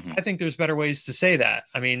 I think there's better ways to say that.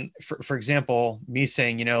 I mean, for example, me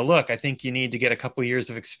saying, look, I think you need to get a couple of years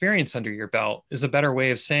of experience under your belt is a better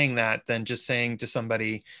way of saying that than just saying to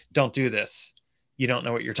somebody, don't do this. You don't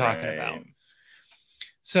know what you're talking about.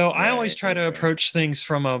 So I always try to approach things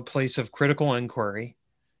from a place of critical inquiry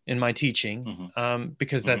in my teaching,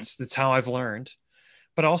 because that's how I've learned,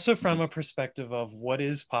 but also from a perspective of what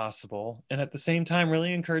is possible. And at the same time,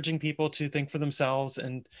 really encouraging people to think for themselves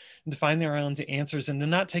and to find their own answers and to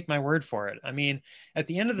not take my word for it. I mean, at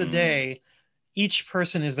the end of the day, each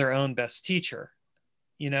person is their own best teacher,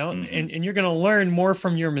 and you're going to learn more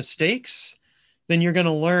from your mistakes than you're going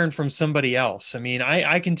to learn from somebody else. I mean,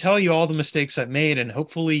 I can tell you all the mistakes I've made, and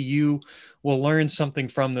hopefully you will learn something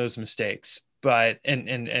from those mistakes, but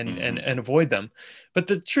and avoid them. But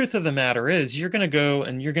the truth of the matter is you're going to go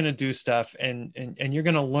and you're going to do stuff and you're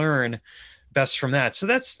going to learn best from that. So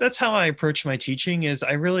that's how I approach my teaching. Is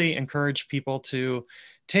I really encourage people to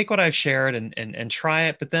take what I've shared and try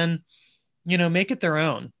it, but then make it their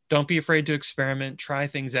own. Don't be afraid to experiment, try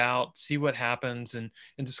things out, see what happens, and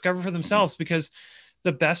discover for themselves, because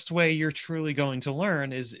the best way you're truly going to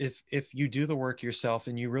learn is if you do the work yourself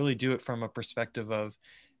and you really do it from a perspective of,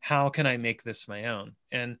 how can I make this my own?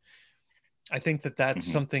 And I think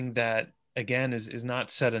that's something that, again, is not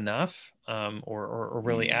said enough, or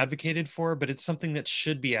really advocated for, but it's something that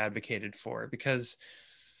should be advocated for, because,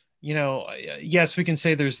 yes, we can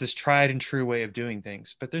say there's this tried and true way of doing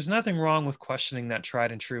things, but there's nothing wrong with questioning that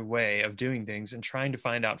tried and true way of doing things and trying to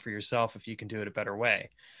find out for yourself if you can do it a better way.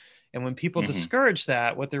 And when people discourage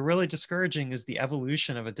that, what they're really discouraging is the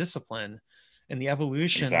evolution of a discipline and the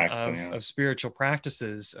evolution of spiritual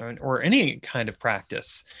practices or any kind of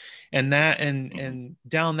practice. And that and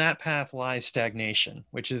down that path lies stagnation,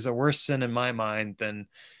 which is a worse sin in my mind than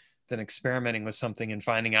experimenting with something and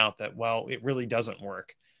finding out that, well, it really doesn't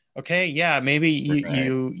work. Okay, yeah, maybe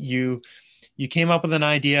you came up with an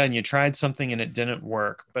idea and you tried something and it didn't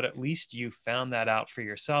work, but at least you found that out for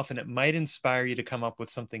yourself, and it might inspire you to come up with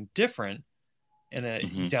something different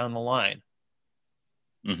down the line.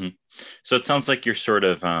 So it sounds like you're sort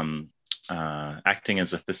of acting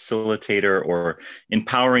as a facilitator or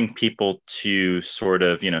empowering people to sort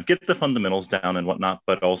of, get the fundamentals down and whatnot,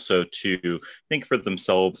 but also to think for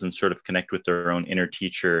themselves and sort of connect with their own inner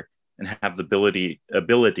teacher and have the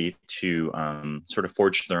ability to sort of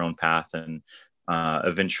forge their own path and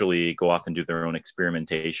eventually go off and do their own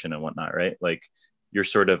experimentation and whatnot, right? Like you're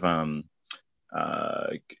sort of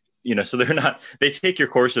so they take your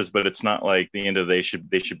courses, but it's not like the end of the day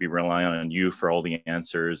they should be relying on you for all the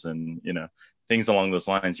answers and, things along those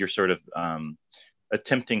lines. You're sort of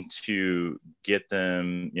attempting to get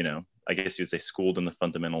them, I guess you'd say schooled in the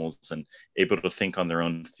fundamentals and able to think on their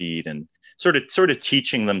own feet and sort of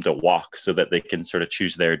teaching them to walk so that they can sort of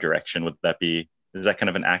choose their direction. Is that kind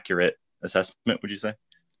of an accurate assessment, would you say?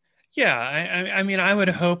 Yeah, I mean, I would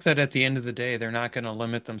hope that at the end of the day, they're not going to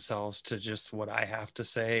limit themselves to just what I have to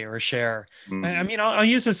say or share. I mean, I'll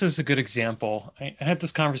use this as a good example. I had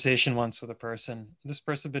this conversation once with a person. This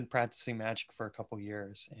person had been practicing magic for a couple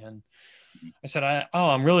years. And I said,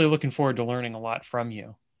 I'm really looking forward to learning a lot from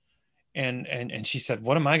you. And she said,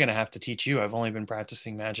 what am I going to have to teach you? I've only been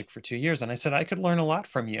practicing magic for 2 years. And I said, I could learn a lot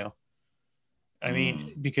from you. I mean,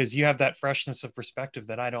 Mm, because you have that freshness of perspective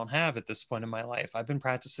that I don't have at this point in my life. I've been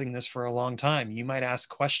practicing this for a long time. You might ask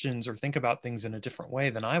questions or think about things in a different way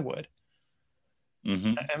than I would.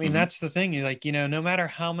 hmm I mean, hmm that's the thing. You like, no matter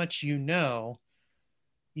how much you know,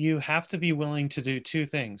 you have to be willing to do two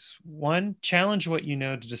things. One, challenge what you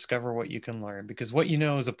know to discover what you can learn, because what you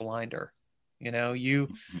know is a blinder. You know, you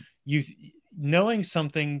knowing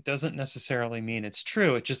something doesn't necessarily mean it's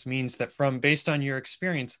true. It just means that from based on your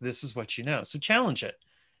experience, this is what you know. So challenge it.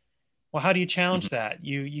 Well, how do you challenge hmm that?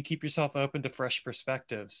 You keep yourself open to fresh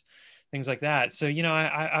perspectives, things like that. So,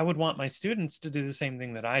 I would want my students to do the same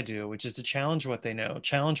thing that I do, which is to challenge what they know,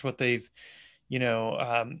 challenge what they've,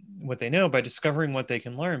 what they know by discovering what they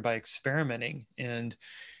can learn by experimenting and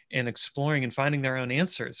exploring and finding their own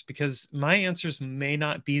answers, because my answers may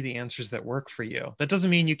not be the answers that work for you. That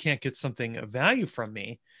doesn't mean you can't get something of value from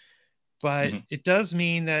me, but hmm it does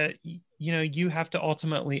mean that you have to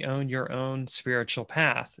ultimately own your own spiritual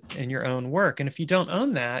path and your own work, and if you don't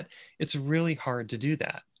own that, it's really hard to do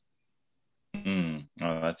that.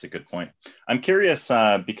 Oh, that's a good point. I'm curious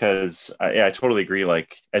because yeah, I totally agree.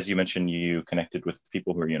 Like as you mentioned, you connected with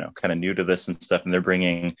people who are kind of new to this and stuff, and they're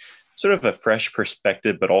bringing sort of a fresh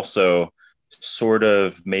perspective, but also sort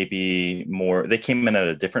of maybe more. They came in at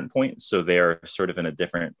a different point, so they are sort of in a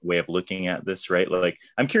different way of looking at this, right? Like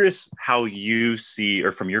I'm curious how you see,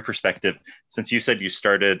 or from your perspective, since you said you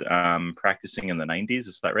started practicing in the '90s,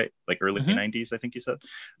 is that right? Like early Hmm. '90s, I think you said.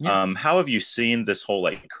 Yeah. How have you seen this whole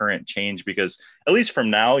like current change? Because at least from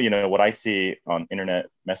now, what I see on internet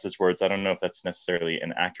message boards, I don't know if that's necessarily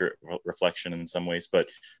an accurate reflection in some ways, but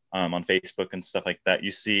on Facebook and stuff like that,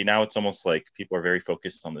 you see now it's almost like people are very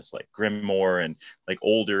focused on this like grimoire and like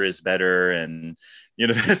older is better, and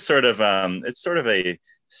it's sort of a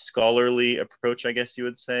scholarly approach, I guess you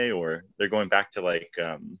would say, or they're going back to like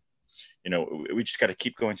we just got to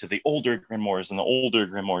keep going to the older grimoires, and the older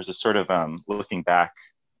grimoires is sort of looking back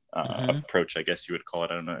Hmm. approach, I guess you would call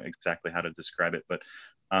it. I don't know exactly how to describe it, but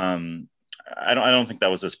um, I don't think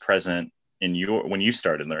that was as present in your when you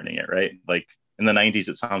started learning it, right? Like in the '90s,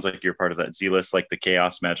 it sounds like you're part of that zealous, like the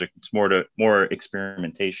chaos magic. It's more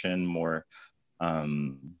experimentation, more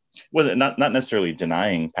was it not necessarily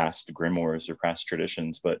denying past grimoires or past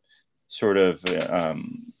traditions, but sort of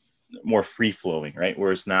more free flowing, right?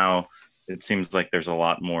 Whereas now it seems like there's a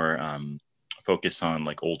lot more focus on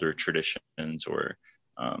like older traditions or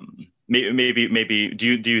maybe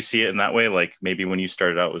do you see it in that way? Like maybe when you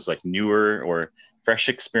started out it was like newer or fresh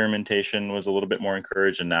experimentation was a little bit more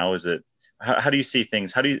encouraged, and now is it? How do you see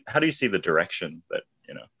things? How do you see the direction that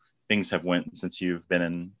things have went since you've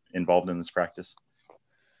been involved in this practice?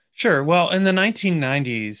 Sure. Well, in the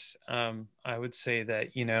 1990s, I would say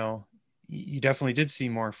that you definitely did see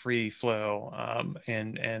more free flow,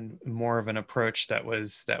 and more of an approach that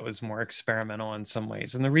was more experimental in some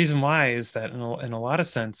ways. And the reason why is that in a lot of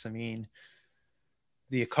sense, I mean,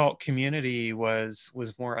 the occult community was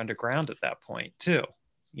more underground at that point too.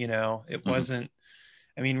 It Mm-hmm. wasn't.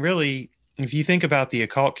 I mean, really, if you think about the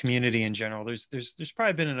occult community in general, there's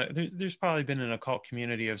probably been an occult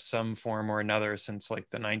community of some form or another since like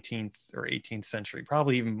the 19th or 18th century,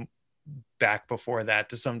 probably even back before that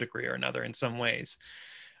to some degree or another in some ways.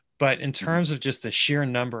 But in Mm-hmm. terms of just the sheer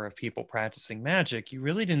number of people practicing magic, you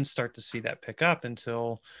really didn't start to see that pick up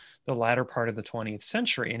until the latter part of the 20th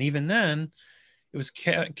century. And even then, it was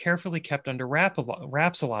carefully kept under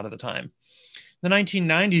wraps a lot of the time. The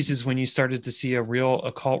 1990s is when you started to see a real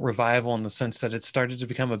occult revival in the sense that it started to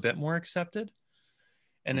become a bit more accepted,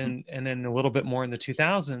 Mm-hmm. and then a little bit more in the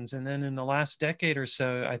 2000s, and then in the last decade or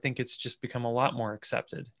so I think it's just become a lot more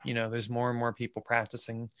accepted. There's more and more people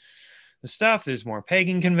practicing the stuff. There's more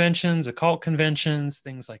pagan conventions, occult conventions,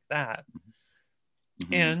 things like that.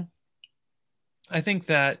 Mm-hmm. And I think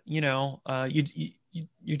that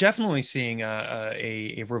you're definitely seeing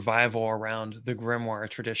a revival around the grimoire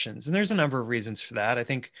traditions, and there's a number of reasons for that. I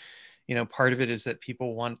think part of it is that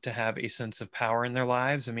people want to have a sense of power in their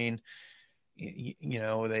lives. I mean, they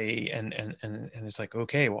and it's like,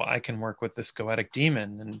 okay, well, I can work with this goetic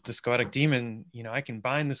demon, and this goetic demon, I can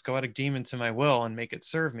bind this goetic demon to my will and make it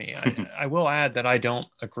serve me. I will add that I don't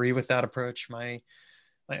agree with that approach. My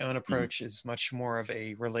own Mm-hmm. approach is much more of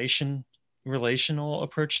a relational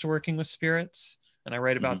approach to working with spirits, and I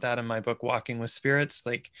write Mm-hmm. about that in my book Walking with Spirits.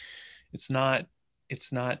 Like, it's not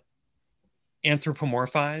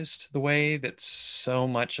anthropomorphized the way that so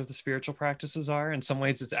much of the spiritual practices are. In some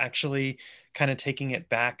ways it's actually kind of taking it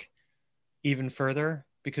back even further,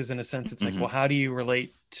 because in a sense it's like, Mm-hmm. well, how do you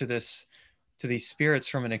relate to to these spirits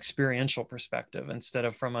from an experiential perspective instead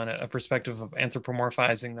of from a perspective of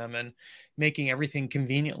anthropomorphizing them and making everything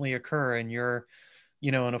conveniently occur in your,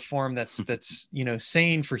 you know, in a form that's, you know,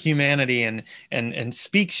 sane for humanity and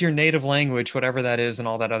speaks your native language, whatever that is, and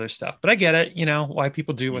all that other stuff. But I get it, you know, why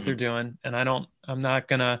people do what they're doing. And I'm not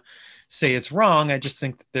gonna say it's wrong. I just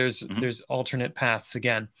think that there's alternate paths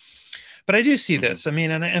again. But I do see this. I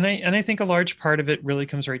mean, and I think a large part of it really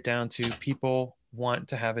comes right down to people want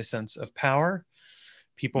to have a sense of power.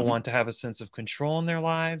 People want to have a sense of control in their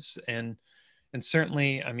lives. And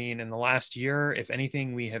certainly, I mean, in the last year, if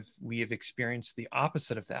anything, we have experienced the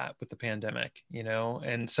opposite of that with the pandemic, you know?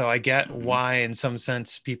 And so I get why, in some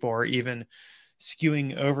sense, people are even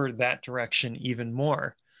skewing over that direction even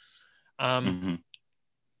more.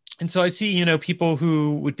 And so I see, you know, people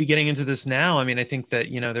who would be getting into this now. I mean, I think that,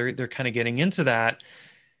 you know, they're kind of getting into that.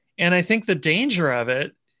 And I think the danger of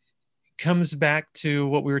it comes back to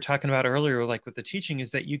what we were talking about earlier, like with the teaching,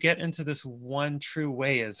 is that you get into this one true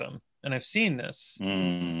wayism. And I've seen this, Sure.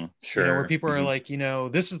 You know, where people are like, you know,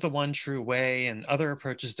 this is the one true way and other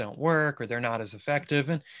approaches don't work or they're not as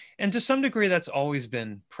effective. And to some degree, that's always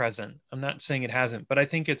been present. I'm not saying it hasn't, but I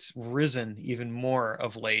think it's risen even more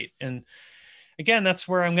of late. And again, that's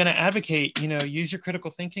where I'm going to advocate, you know, use your critical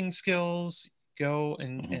thinking skills, go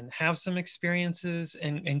and have some experiences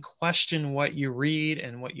and question what you read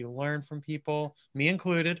and what you learn from people, me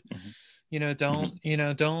included. You know, don't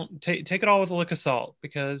take it all with a lick of salt,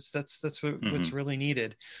 because that's what's really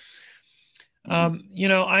needed. You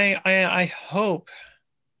know, I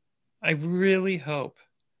really hope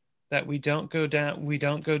that we don't go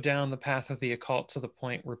down the path of the occult to the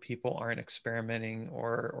point where people aren't experimenting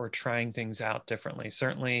or trying things out differently.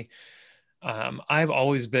 Certainly, I've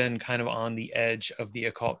always been kind of on the edge of the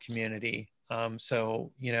occult community.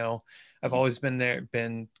 So, you know, I've always been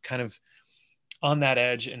kind of on that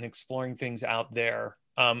edge and exploring things out there.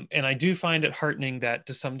 And I do find it heartening that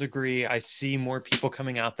to some degree I see more people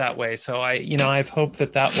coming out that way. So I've hoped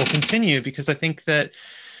that will continue, because I think that,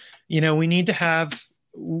 you know, we need to have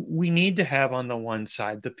on the one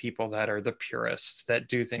side the people that are the purists, that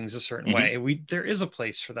do things a certain way. There is a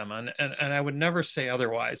place for them, and I would never say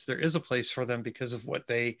otherwise. There is a place for them because of what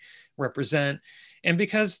they represent, and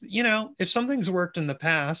because, you know, if something's worked in the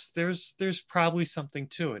past, there's probably something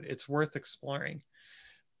to it. It's worth exploring.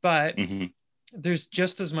 But there's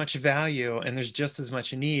just as much value and there's just as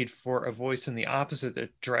much need for a voice in the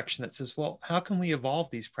opposite direction that says, well, how can we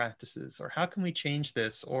evolve these practices, or how can we change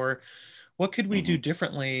this, or what could we do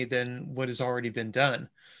differently than what has already been done?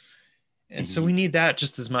 And so we need that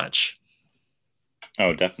just as much.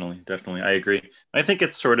 Oh, definitely. I agree. I think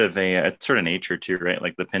it's sort of nature too, right?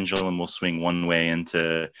 Like the pendulum will swing one way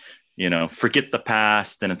into, you know, forget the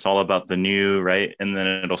past and it's all about the new, right? And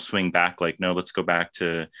then it'll swing back like, no, let's go back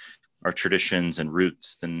to our traditions and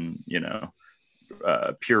roots and, you know,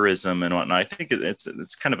 purism and whatnot. I think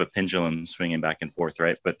it's kind of a pendulum swinging back and forth,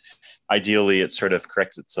 right? But ideally, it sort of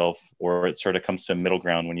corrects itself, or it sort of comes to a middle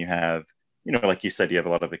ground when you have, you know, like you said, you have a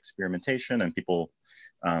lot of experimentation and people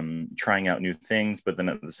trying out new things, but then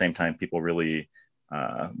at the same time, people really,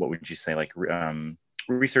 what would you say, like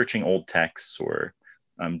researching old texts, or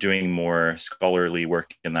doing more scholarly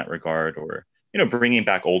work in that regard, or, you know, bringing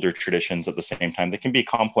back older traditions at the same time. They can be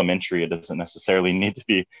complementary. It doesn't necessarily need to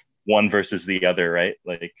be one versus the other, right?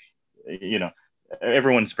 Like, you know,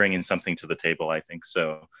 everyone's bringing something to the table, I think.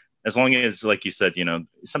 So as long as, like you said, you know,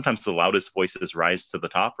 sometimes the loudest voices rise to the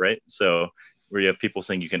top, right? So where you have people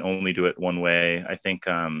saying you can only do it one way, I think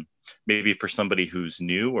maybe for somebody who's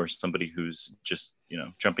new or somebody who's just, you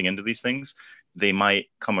know, jumping into these things, they might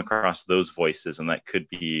come across those voices, and that could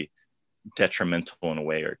be detrimental in a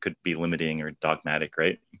way, or it could be limiting or dogmatic,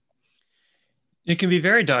 right? It can be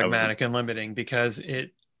very dogmatic and limiting, because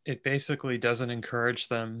it basically doesn't encourage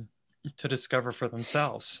them to discover for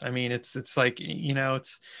themselves. I mean, it's like, you know,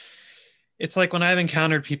 it's like when I've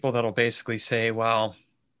encountered people that'll basically say, well,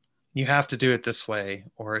 you have to do it this way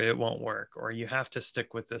or it won't work, or you have to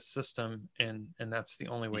stick with this system and that's the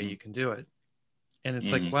only way you can do it. And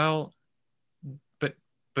it's like, well,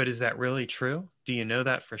 but is that really true? Do you know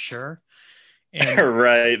that for sure? And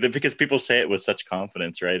right, because people say it with such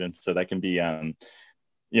confidence, right? And so that can be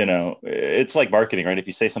you know, it's like marketing, right? If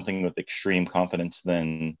you say something with extreme confidence,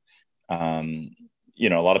 then you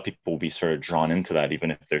know, a lot of people will be sort of drawn into that,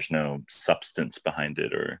 even if there's no substance behind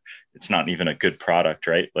it, or it's not even a good product,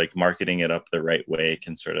 right? Like marketing it up the right way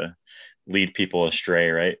can sort of lead people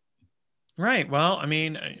astray, right? Right. Well, I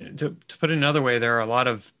mean, to put it another way, there are a lot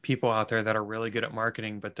of people out there that are really good at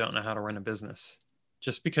marketing, but don't know how to run a business.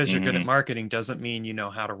 Just because you're good at marketing doesn't mean you know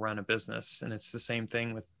how to run a business. And it's the same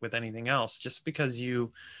thing with anything else. Just because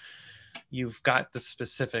you you've got the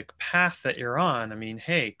specific path that you're on. I mean,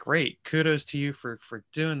 hey, great, kudos to you for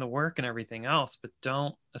doing the work and everything else, but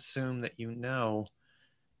don't assume that you know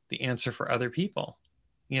the answer for other people.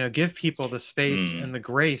 Give people the space and the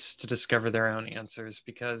grace to discover their own answers,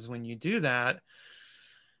 because when you do that,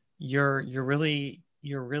 you're really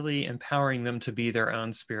empowering them to be their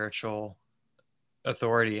own spiritual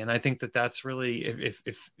authority. And I think that that's really,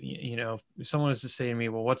 if someone was to say to me,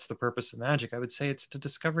 well, what's the purpose of magic? I would say it's to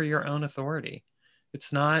discover your own authority.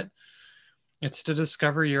 It's to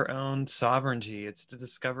discover your own sovereignty. It's to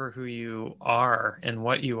discover who you are and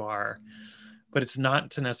what you are, but it's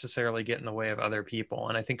not to necessarily get in the way of other people.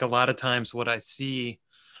 And I think a lot of times what I see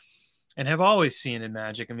and have always seen in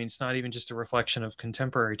magic, I mean, it's not even just a reflection of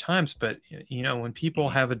contemporary times, but when people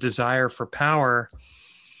have a desire for power,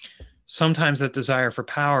 sometimes that desire for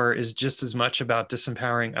power is just as much about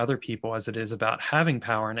disempowering other people as it is about having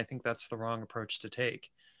power. And I think that's the wrong approach to take.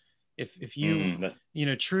 If you,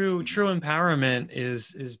 true empowerment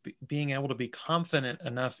is being able to be confident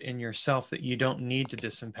enough in yourself that you don't need to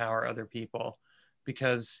disempower other people,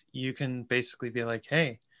 because you can basically be like,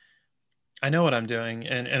 hey, I know what I'm doing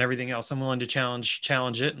and everything else. I'm willing to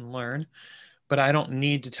challenge it and learn, but I don't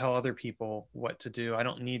need to tell other people what to do. I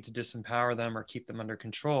don't need to disempower them or keep them under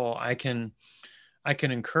control. I can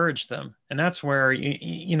encourage them. And that's where,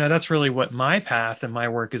 that's really what my path and my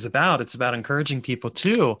work is about. It's about encouraging people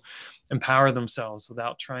to empower themselves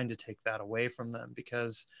without trying to take that away from them,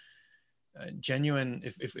 because genuine,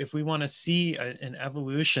 if we want to see an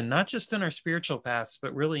evolution, not just in our spiritual paths,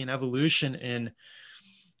 but really an evolution in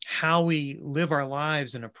how we live our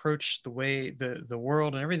lives and approach the way the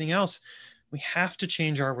world and everything else, we have to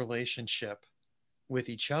change our relationship with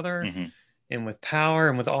each other and with power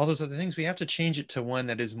and with all those other things. We have to change it to one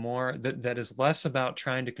that is more, that is less about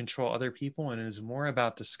trying to control other people and is more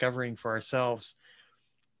about discovering for ourselves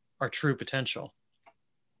our true potential.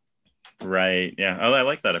 Right. Yeah. I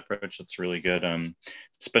like that approach. That's really good.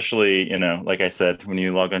 Especially, like I said, when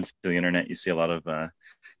you log onto the internet, you see a lot of,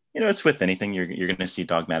 it's with anything, you're going to see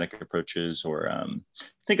dogmatic approaches, or I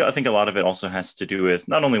think a lot of it also has to do with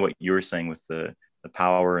not only what you were saying with the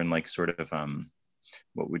power and like sort of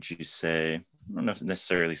what would you say? I don't know if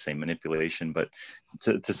necessarily say manipulation, but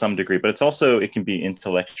to some degree. But it's also, it can be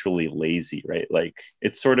intellectually lazy, right? Like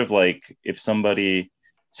it's sort of like if somebody's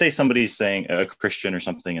saying, a Christian or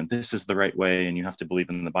something, and this is the right way, and you have to believe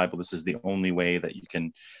in the Bible. This is the only way that you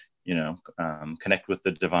can, connect with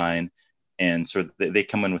the divine. And so they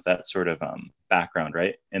come in with that sort of background,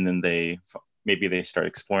 right? And then maybe they start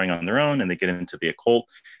exploring on their own and they get into the occult.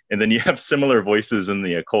 And then you have similar voices in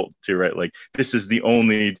the occult too, right? Like, this is the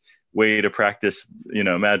only way to practice,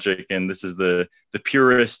 magic, and this is the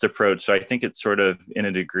purest approach. So I think it's sort of, in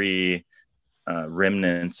a degree,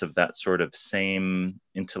 remnants of that sort of same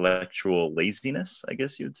intellectual laziness, I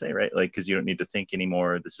guess you would say, right? Like, because you don't need to think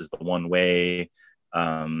anymore. This is the one way.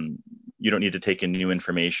 You don't need to take in new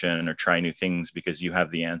information or try new things because you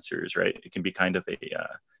have the answers, right? It can be kind of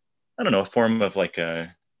a form of like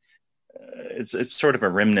it's sort of a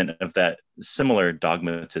remnant of that similar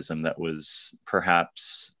dogmatism that was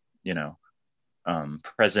perhaps,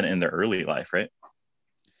 present in their early life, right?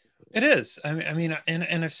 It is. I mean,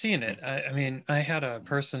 and I've seen it. I mean, I had a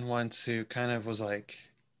person once who kind of was like,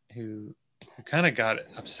 who kind of got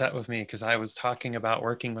upset with me because I was talking about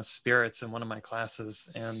working with spirits in one of my classes,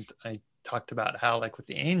 and I talked about how, like, with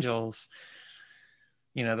the angels,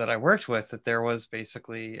 that I worked with, that there was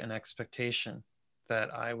basically an expectation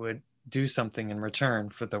that I would do something in return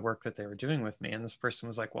for the work that they were doing with me. And this person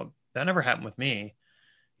was like, well, that never happened with me.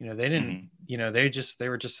 They didn't, they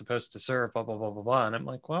were just supposed to serve, blah, blah, blah, blah, blah. And I'm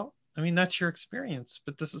like, well, I mean, that's your experience,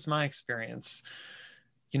 but this is my experience.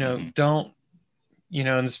 Don't,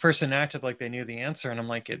 and this person acted like they knew the answer. And I'm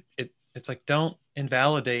like, it's like, don't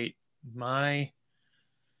invalidate my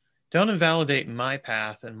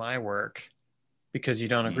path and my work because you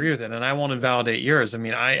don't agree with it. And I won't invalidate yours. I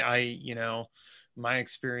mean, I my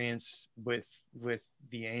experience with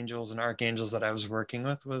the angels and archangels that I was working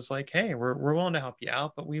with was like, hey, we're willing to help you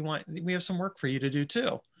out, but we have some work for you to do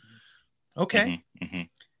too. Okay.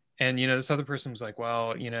 And, this other person was like,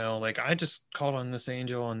 well, like, I just called on this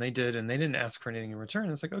angel and they didn't ask for anything in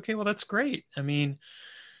return. It's like, okay, well, that's great. I mean,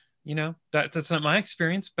 that's not my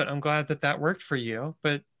experience, but I'm glad that worked for you.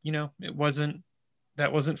 But, that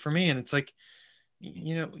wasn't for me. And it's like,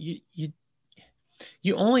 you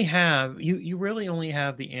really only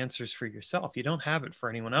have the answers for yourself. You don't have it for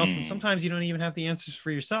anyone else. And sometimes you don't even have the answers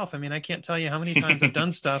for yourself. I mean, I can't tell you how many times I've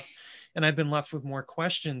done stuff and I've been left with more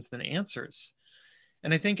questions than answers.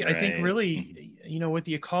 And I think really, what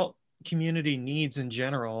the occult community needs in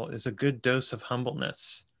general is a good dose of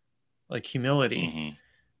humbleness. like humility, Mm-hmm.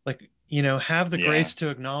 like, you know, have the Yeah. grace to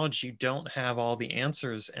acknowledge you don't have all the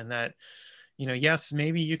answers, and that, you know, yes,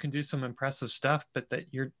 maybe you can do some impressive stuff, but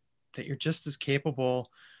that you're just as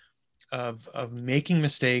capable of making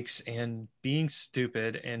mistakes and being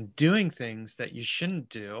stupid and doing things that you shouldn't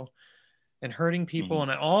do and hurting people Mm-hmm.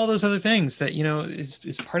 and all those other things that, you know,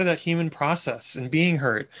 is part of that human process and being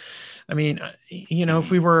hurt. I mean, you know,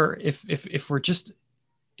 Mm-hmm. if we're just,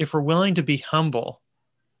 if we're willing to be humble,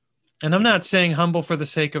 and I'm Mm-hmm. not saying humble for the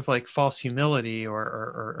sake of like false humility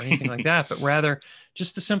or anything like that, but rather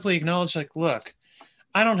just to simply acknowledge, like, look,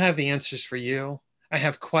 I don't have the answers for you. I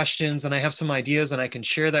have questions and I have some ideas and I can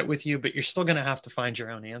share that with you, but you're still going to have to find your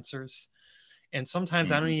own answers. And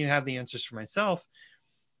sometimes I don't Mm-hmm. even have the answers for myself.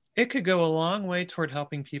 It could go a long way toward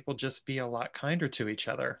helping people just be a lot kinder to each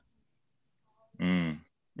other. Mm.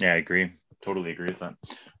 Yeah, I agree. Totally agree with that.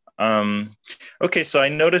 Um, okay, so I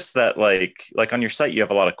noticed that like on your site you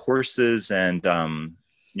have a lot of courses and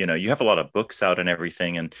you know, you have a lot of books out and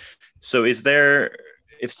everything. And so is there,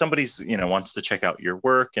 if somebody's, you know, wants to check out your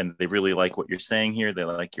work and they really like what you're saying here, they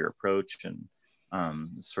like your approach and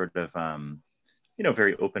sort of you know,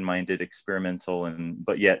 very open-minded, experimental, and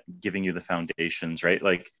but yet giving you the foundations, right?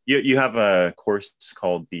 Like you have a course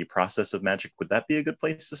called The Process of Magic. Would that be a good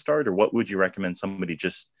place to start, or what would you recommend somebody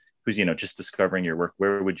just who's, you know, just discovering your work?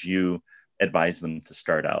 Where would you advise them to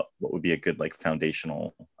start out? What would be a good like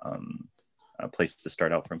foundational place to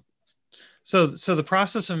start out from? So the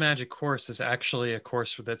Process of Magic course is actually a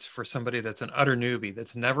course that's for somebody that's an utter newbie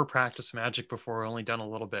that's never practiced magic before, only done a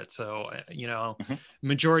little bit. So, you know, Mm-hmm.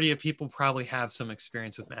 majority of people probably have some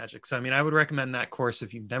experience with magic. So, I mean, I would recommend that course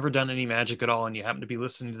if you've never done any magic at all and you happen to be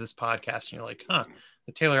listening to this podcast and you're like, huh,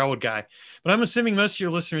 the Taylor Elwood guy. But I'm assuming most of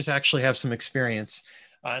your listeners actually have some experience.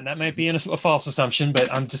 And that might be a false assumption,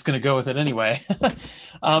 but I'm just going to go with it anyway.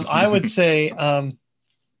 I would say,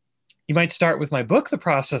 you might start with my book, The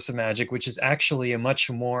Process of Magic, which is actually a much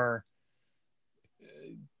more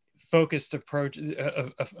focused approach,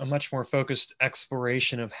 a much more focused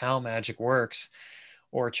exploration of how magic works.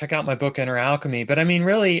 Or check out my book, Inner Alchemy. But I mean,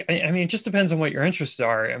 really, I mean, it just depends on what your interests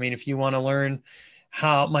are. I mean, if you want to learn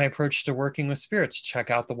how my approach to working with spirits,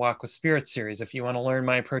 check out the Walk with Spirit series. If you want to learn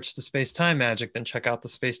my approach to space-time magic, then check out the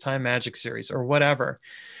Space-Time Magic series or whatever.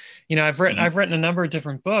 You know, Mm-hmm. I've written a number of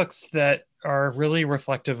different books that are really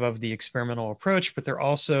reflective of the experimental approach, but they're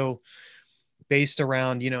also based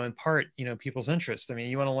around, you know, in part, you know, people's interests. I mean,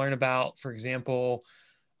 you want to learn about, for example,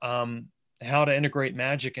 um, how to integrate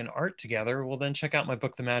magic and art together. Well, then check out my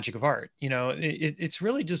book, The Magic of Art. You know, it's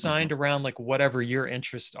really Mm-hmm. designed around like whatever your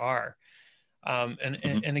interests are.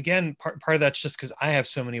 Mm-hmm. And again, part of that's just because I have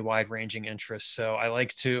so many wide ranging interests. So I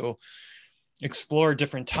like to explore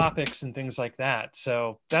different topics and things like that.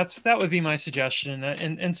 So that would be my suggestion.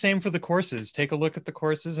 And same for the courses. Take a look at the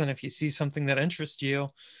courses, and if you see something that interests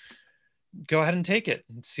you, go ahead and take it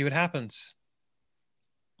and see what happens.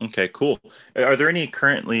 Okay, cool. Are there any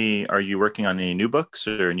currently, are you working on any new books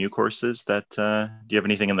or new courses that, do you have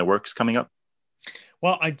anything in the works coming up?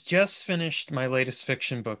 Well, I just finished my latest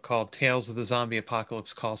fiction book called Tales of the Zombie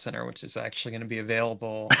Apocalypse Call Center, which is actually going to be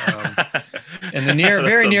available in the That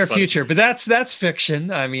very sounds near funny. future. But that's fiction.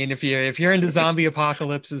 I mean, if you're into zombie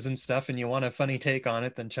apocalypses and stuff, and you want a funny take on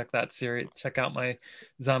it, then check that series. Check out my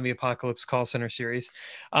Zombie Apocalypse Call Center series.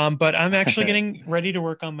 But I'm actually getting ready to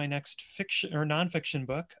work on my next fiction or nonfiction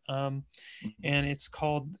book, and it's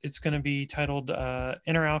going to be titled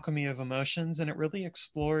Inner Alchemy of Emotions, and it really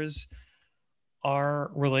explores our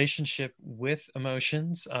relationship with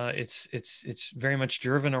emotions. It's very much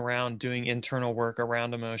driven around doing internal work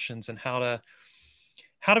around emotions and how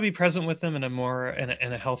to be present with them in a more in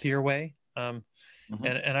a healthier way. Mhm.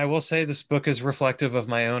 And I will say this book is reflective of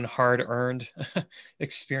my own hard-earned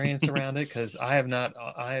experience around it, because I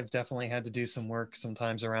have definitely had to do some work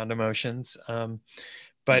sometimes around emotions.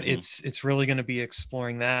 But Mhm. it's really going to be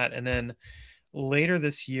exploring that. And then later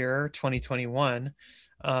this year, 2021,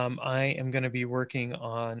 I am going to be working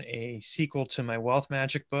on a sequel to my Wealth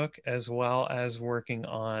Magic book, as well as working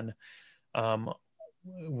on um,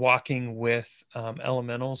 Walking with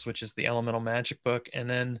Elementals, which is the Elemental Magic book. And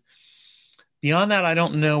then beyond that, I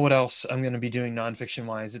don't know what else I'm going to be doing nonfiction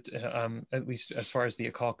wise, at least as far as the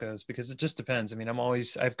occult goes, because it just depends. I mean,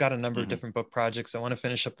 I've got a number of Mhm. different book projects. I want to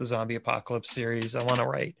finish up the Zombie Apocalypse series. I want to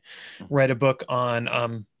Mhm. write a book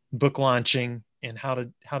on book launching and how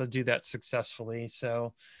to do that successfully.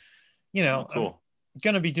 So, you Oh, know, I'm cool.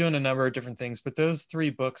 going to be doing a number of different things, but those three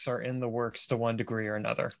books are in the works to one degree or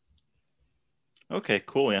another. Okay,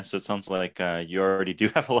 cool. Yeah, so it sounds like you already do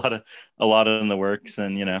have a lot in the works,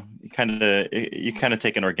 and you kind of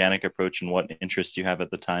take an organic approach in what interests you have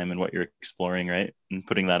at the time and what you're exploring, right? And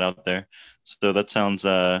putting that out there. So that sounds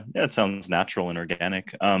yeah, it sounds natural and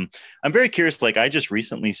organic. I'm very curious. Like I just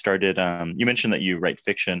recently started. You mentioned that you write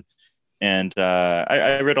fiction, and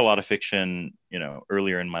I read a lot of fiction,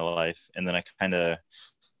 earlier in my life, and then I kind of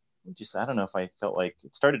just I don't know if I felt like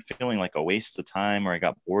it started feeling like a waste of time or I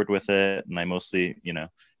got bored with it. And I mostly,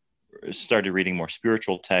 started reading more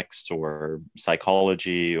spiritual texts or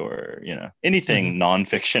psychology or, anything Mm-hmm.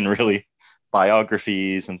 nonfiction really,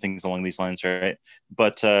 biographies and things along these lines, right?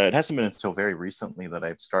 But it hasn't been until very recently that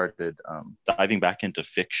I've started diving back into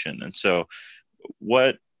fiction. And so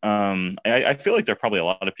what I feel like there are probably a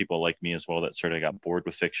lot of people like me as well that sort of got bored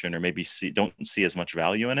with fiction or maybe don't see as much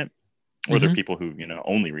value in it, or there are Mm-hmm. people who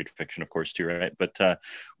only read fiction, of course, too, right? But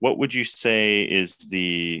what would you say is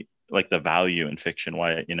the value in fiction?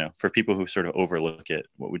 Why, for people who sort of overlook it,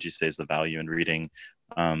 what would you say is the value in reading,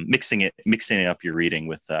 mixing up your reading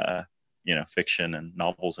with fiction and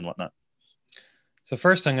novels and whatnot? So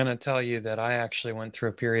first, I'm going to tell you that I actually went through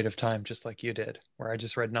a period of time just like you did, where I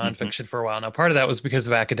just read Mm-hmm, nonfiction for a while. Now, part of that was because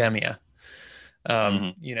of academia. mm-hmm,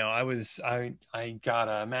 I got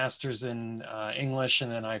a master's in English,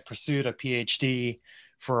 and then I pursued a PhD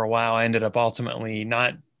for a while. I ended up ultimately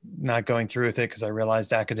not going through with it because I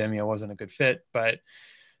realized academia wasn't a good fit. But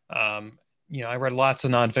um, I read lots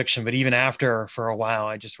of nonfiction. But even after, for a while,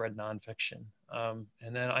 I just read nonfiction.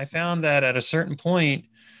 And then I found that at a certain point,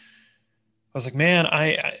 I was like, man,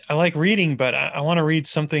 I like reading, but I want to read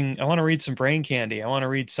something. I want to read some brain candy. I want to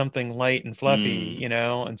read something light and fluffy, mm,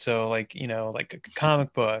 And so like a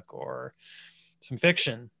comic book or some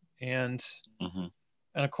fiction. And mm-hmm,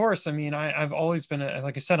 and of course, I mean, I've always been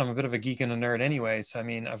like I said, I'm a bit of a geek and a nerd anyway. So I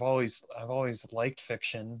mean, I've always liked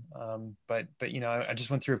fiction. But I just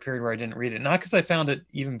went through a period where I didn't read it, not because I found it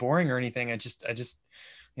even boring or anything. I just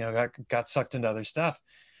got sucked into other stuff.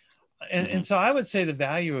 and mm-hmm, and so I would say the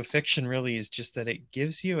value of fiction really is just that it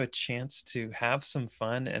gives you a chance to have some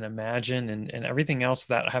fun and imagine and everything else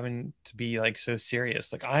without having to be like so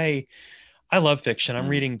serious. Like I love fiction. I'm mm,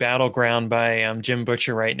 reading Battleground by Jim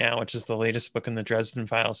Butcher right now, which is the latest book in the Dresden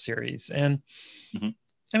Files series. And mm-hmm,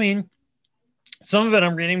 I mean, some of it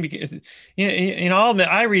I'm reading because I'll admit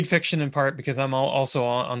I read fiction in part because I'm also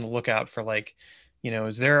on the lookout for like,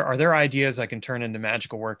 are there ideas I can turn into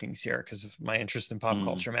magical workings here because of my interest in pop mm,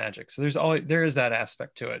 culture magic. So there is that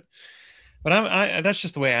aspect to it. But that's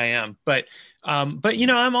just the way I am. But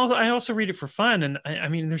I also read it for fun, and I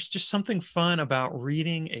mean, there's just something fun about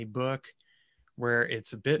reading a book where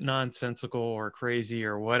it's a bit nonsensical or crazy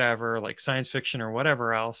or whatever, like science fiction or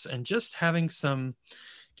whatever else, and just having some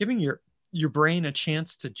giving your brain a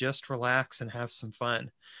chance to just relax and have some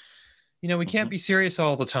fun. We can't mm-hmm, be serious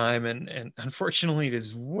all the time, and unfortunately it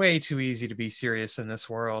is way too easy to be serious in this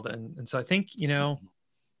world. And so I think,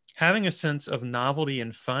 having a sense of novelty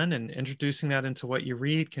and fun and introducing that into what you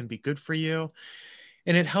read can be good for you.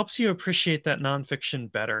 And it helps you appreciate that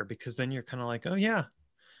nonfiction better because then you're kind of like, oh yeah,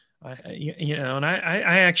 and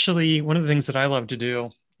I actually, one of the things that I love to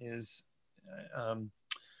do is, um,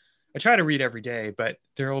 I try to read every day, but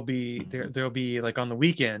there'll be like on the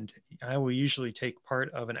weekend, I will usually take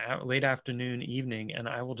part of late afternoon, evening, and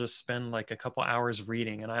I will just spend like a couple hours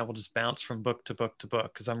reading, and I will just bounce from book to book to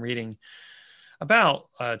book because I'm reading about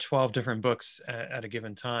 12 different books at a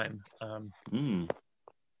given time. mm,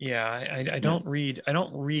 Yeah, yeah, I don't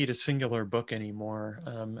read a singular book anymore.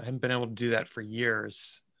 I haven't been able to do that for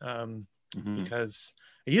years, mm-hmm, because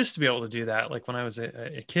I used to be able to do that, like when I was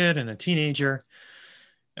a kid and a teenager,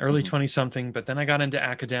 early mm-hmm, 20 something. But then I got into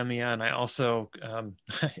academia, and I also I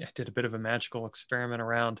did a bit of a magical experiment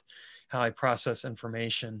around how I process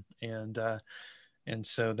information, and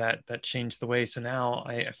so that changed the way. So now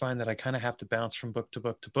I find that I kind of have to bounce from book to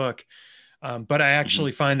book to book. But I mm-hmm,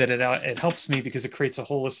 actually find that it helps me because it creates a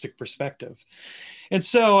holistic perspective. And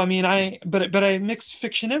so, I mean, but I mixed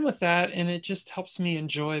fiction in with that, and it just helps me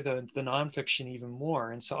enjoy the nonfiction even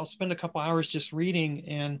more. And so I'll spend a couple hours just reading,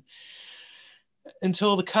 and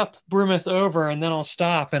until the cup brimmeth over, and then I'll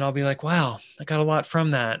stop and I'll be like, wow, I got a lot from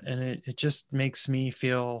that. And it just makes me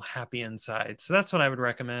feel happy inside. So that's what I would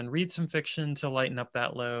recommend. Read some fiction to lighten up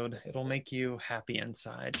that load. It'll make you happy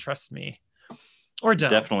inside. Trust me. Or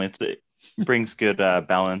don't. definitely. It brings good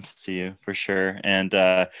balance to you for sure. And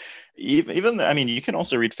I mean, you can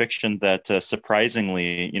also read fiction that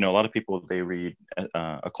surprisingly, a lot of people they read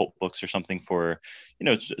occult books or something for,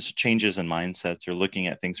 changes in mindsets or looking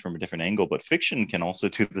at things from a different angle. But fiction can also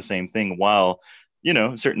do the same thing while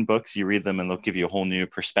certain books, you read them and they'll give you a whole new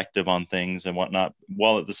perspective on things and whatnot,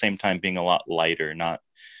 while at the same time being a lot lighter, not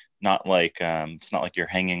like it's not like you're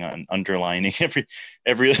hanging on underlining every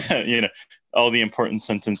all the important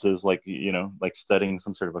sentences, like like studying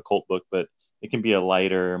some sort of occult book, but it can be a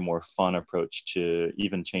lighter, more fun approach to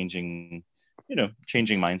even changing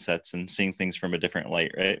mindsets and seeing things from a different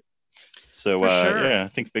light, right? So For sure. yeah, I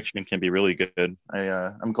think fiction can be really good.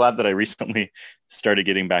 I'm glad that I recently started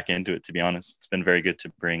getting back into it. To be honest, it's been very good to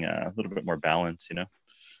bring a little bit more balance.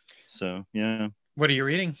 So yeah. What are you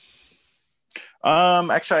reading?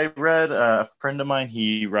 Actually, I read a friend of mine.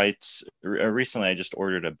 He writes recently. I just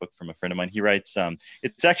ordered a book from a friend of mine. He writes.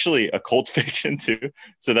 It's actually occult fiction too.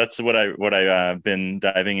 So that's what I been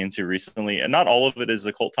diving into recently. And not all of it is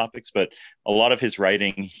occult topics, but a lot of his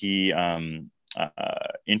writing he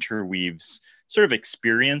interweaves sort of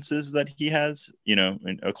experiences that he has,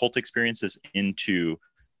 occult experiences into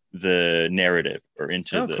the narrative or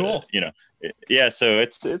into Oh, the cool. yeah, so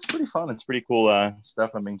it's pretty fun. It's pretty cool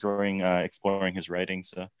stuff. I'm enjoying exploring his writing,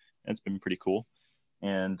 so it's been pretty cool.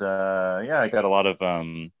 And yeah, I got a lot of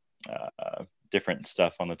different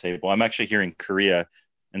stuff on the table. I'm actually here in Korea,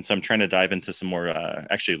 and so I'm trying to dive into some more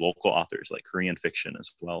actually local authors, like Korean fiction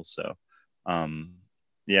as well. So um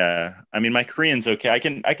yeah, I mean, my Korean's okay. I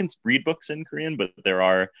can read books in Korean, but there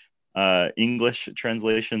are English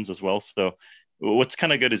translations as well. So what's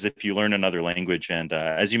kind of good is if you learn another language, and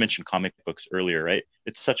as you mentioned comic books earlier, right?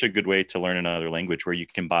 It's such a good way to learn another language, where you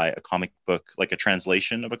can buy a comic book, like a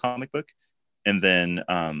translation of a comic book, and then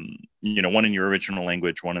one in your original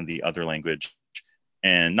language, one in the other language.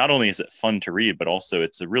 And not only is it fun to read, but also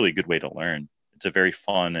it's a really good way to learn. It's a very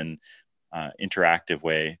fun and interactive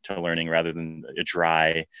way to learning, rather than a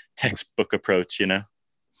dry textbook approach. Oh,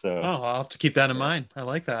 So I'll have to keep that in yeah. mind. I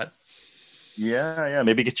like that. Yeah,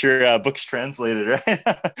 maybe get your books translated,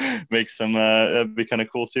 right? Make some that'd be kind of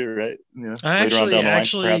cool too, right? I Later on actually, down the line,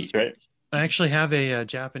 actually, perhaps, right? I actually have a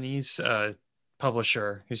Japanese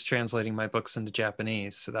publisher who's translating my books into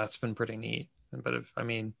Japanese, so that's been pretty neat. But if I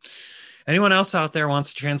mean, anyone else out there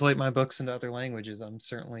wants to translate my books into other languages, I'm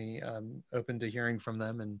certainly open to hearing from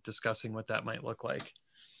them and discussing what that might look like.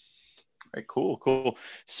 Right, cool.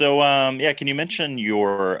 So yeah, can you mention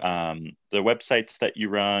your the websites that you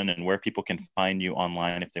run and where people can find you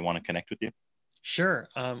online if they want to connect with you? Sure.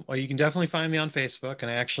 Well, you can definitely find me on Facebook, and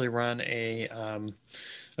I actually run a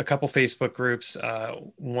couple Facebook groups.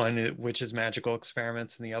 One which is Magical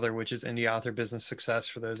Experiments, and the other which is Indie Author Business Success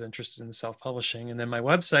for those interested in self-publishing. And then my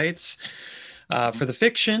websites Mm-hmm. for the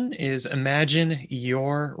fiction is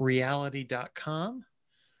imagineyourreality.com.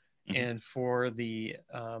 Mm-hmm. And for the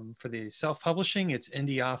self-publishing, it's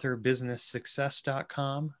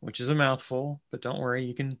indieauthorbusinesssuccess.com, which is a mouthful, but don't worry,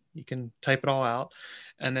 you can type it all out.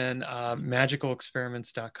 And then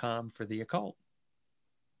magicalexperiments.com for the occult.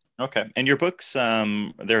 Okay, and your books,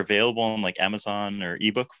 they're available in like Amazon or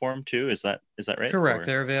ebook form too. Is that right? Correct. Or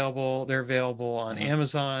They're available on uh-huh.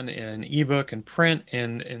 Amazon in ebook and print,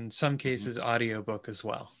 and in some Mm-hmm. cases audiobook as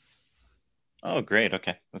well. Oh, great.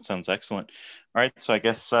 Okay. That sounds excellent. All right. So I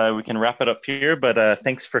guess we can wrap it up here, but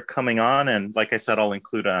thanks for coming on. And like I said, I'll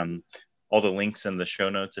include all the links in the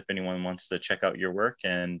show notes if anyone wants to check out your work.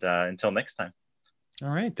 And until next time. All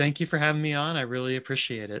right. Thank you for having me on. I really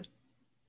appreciate it.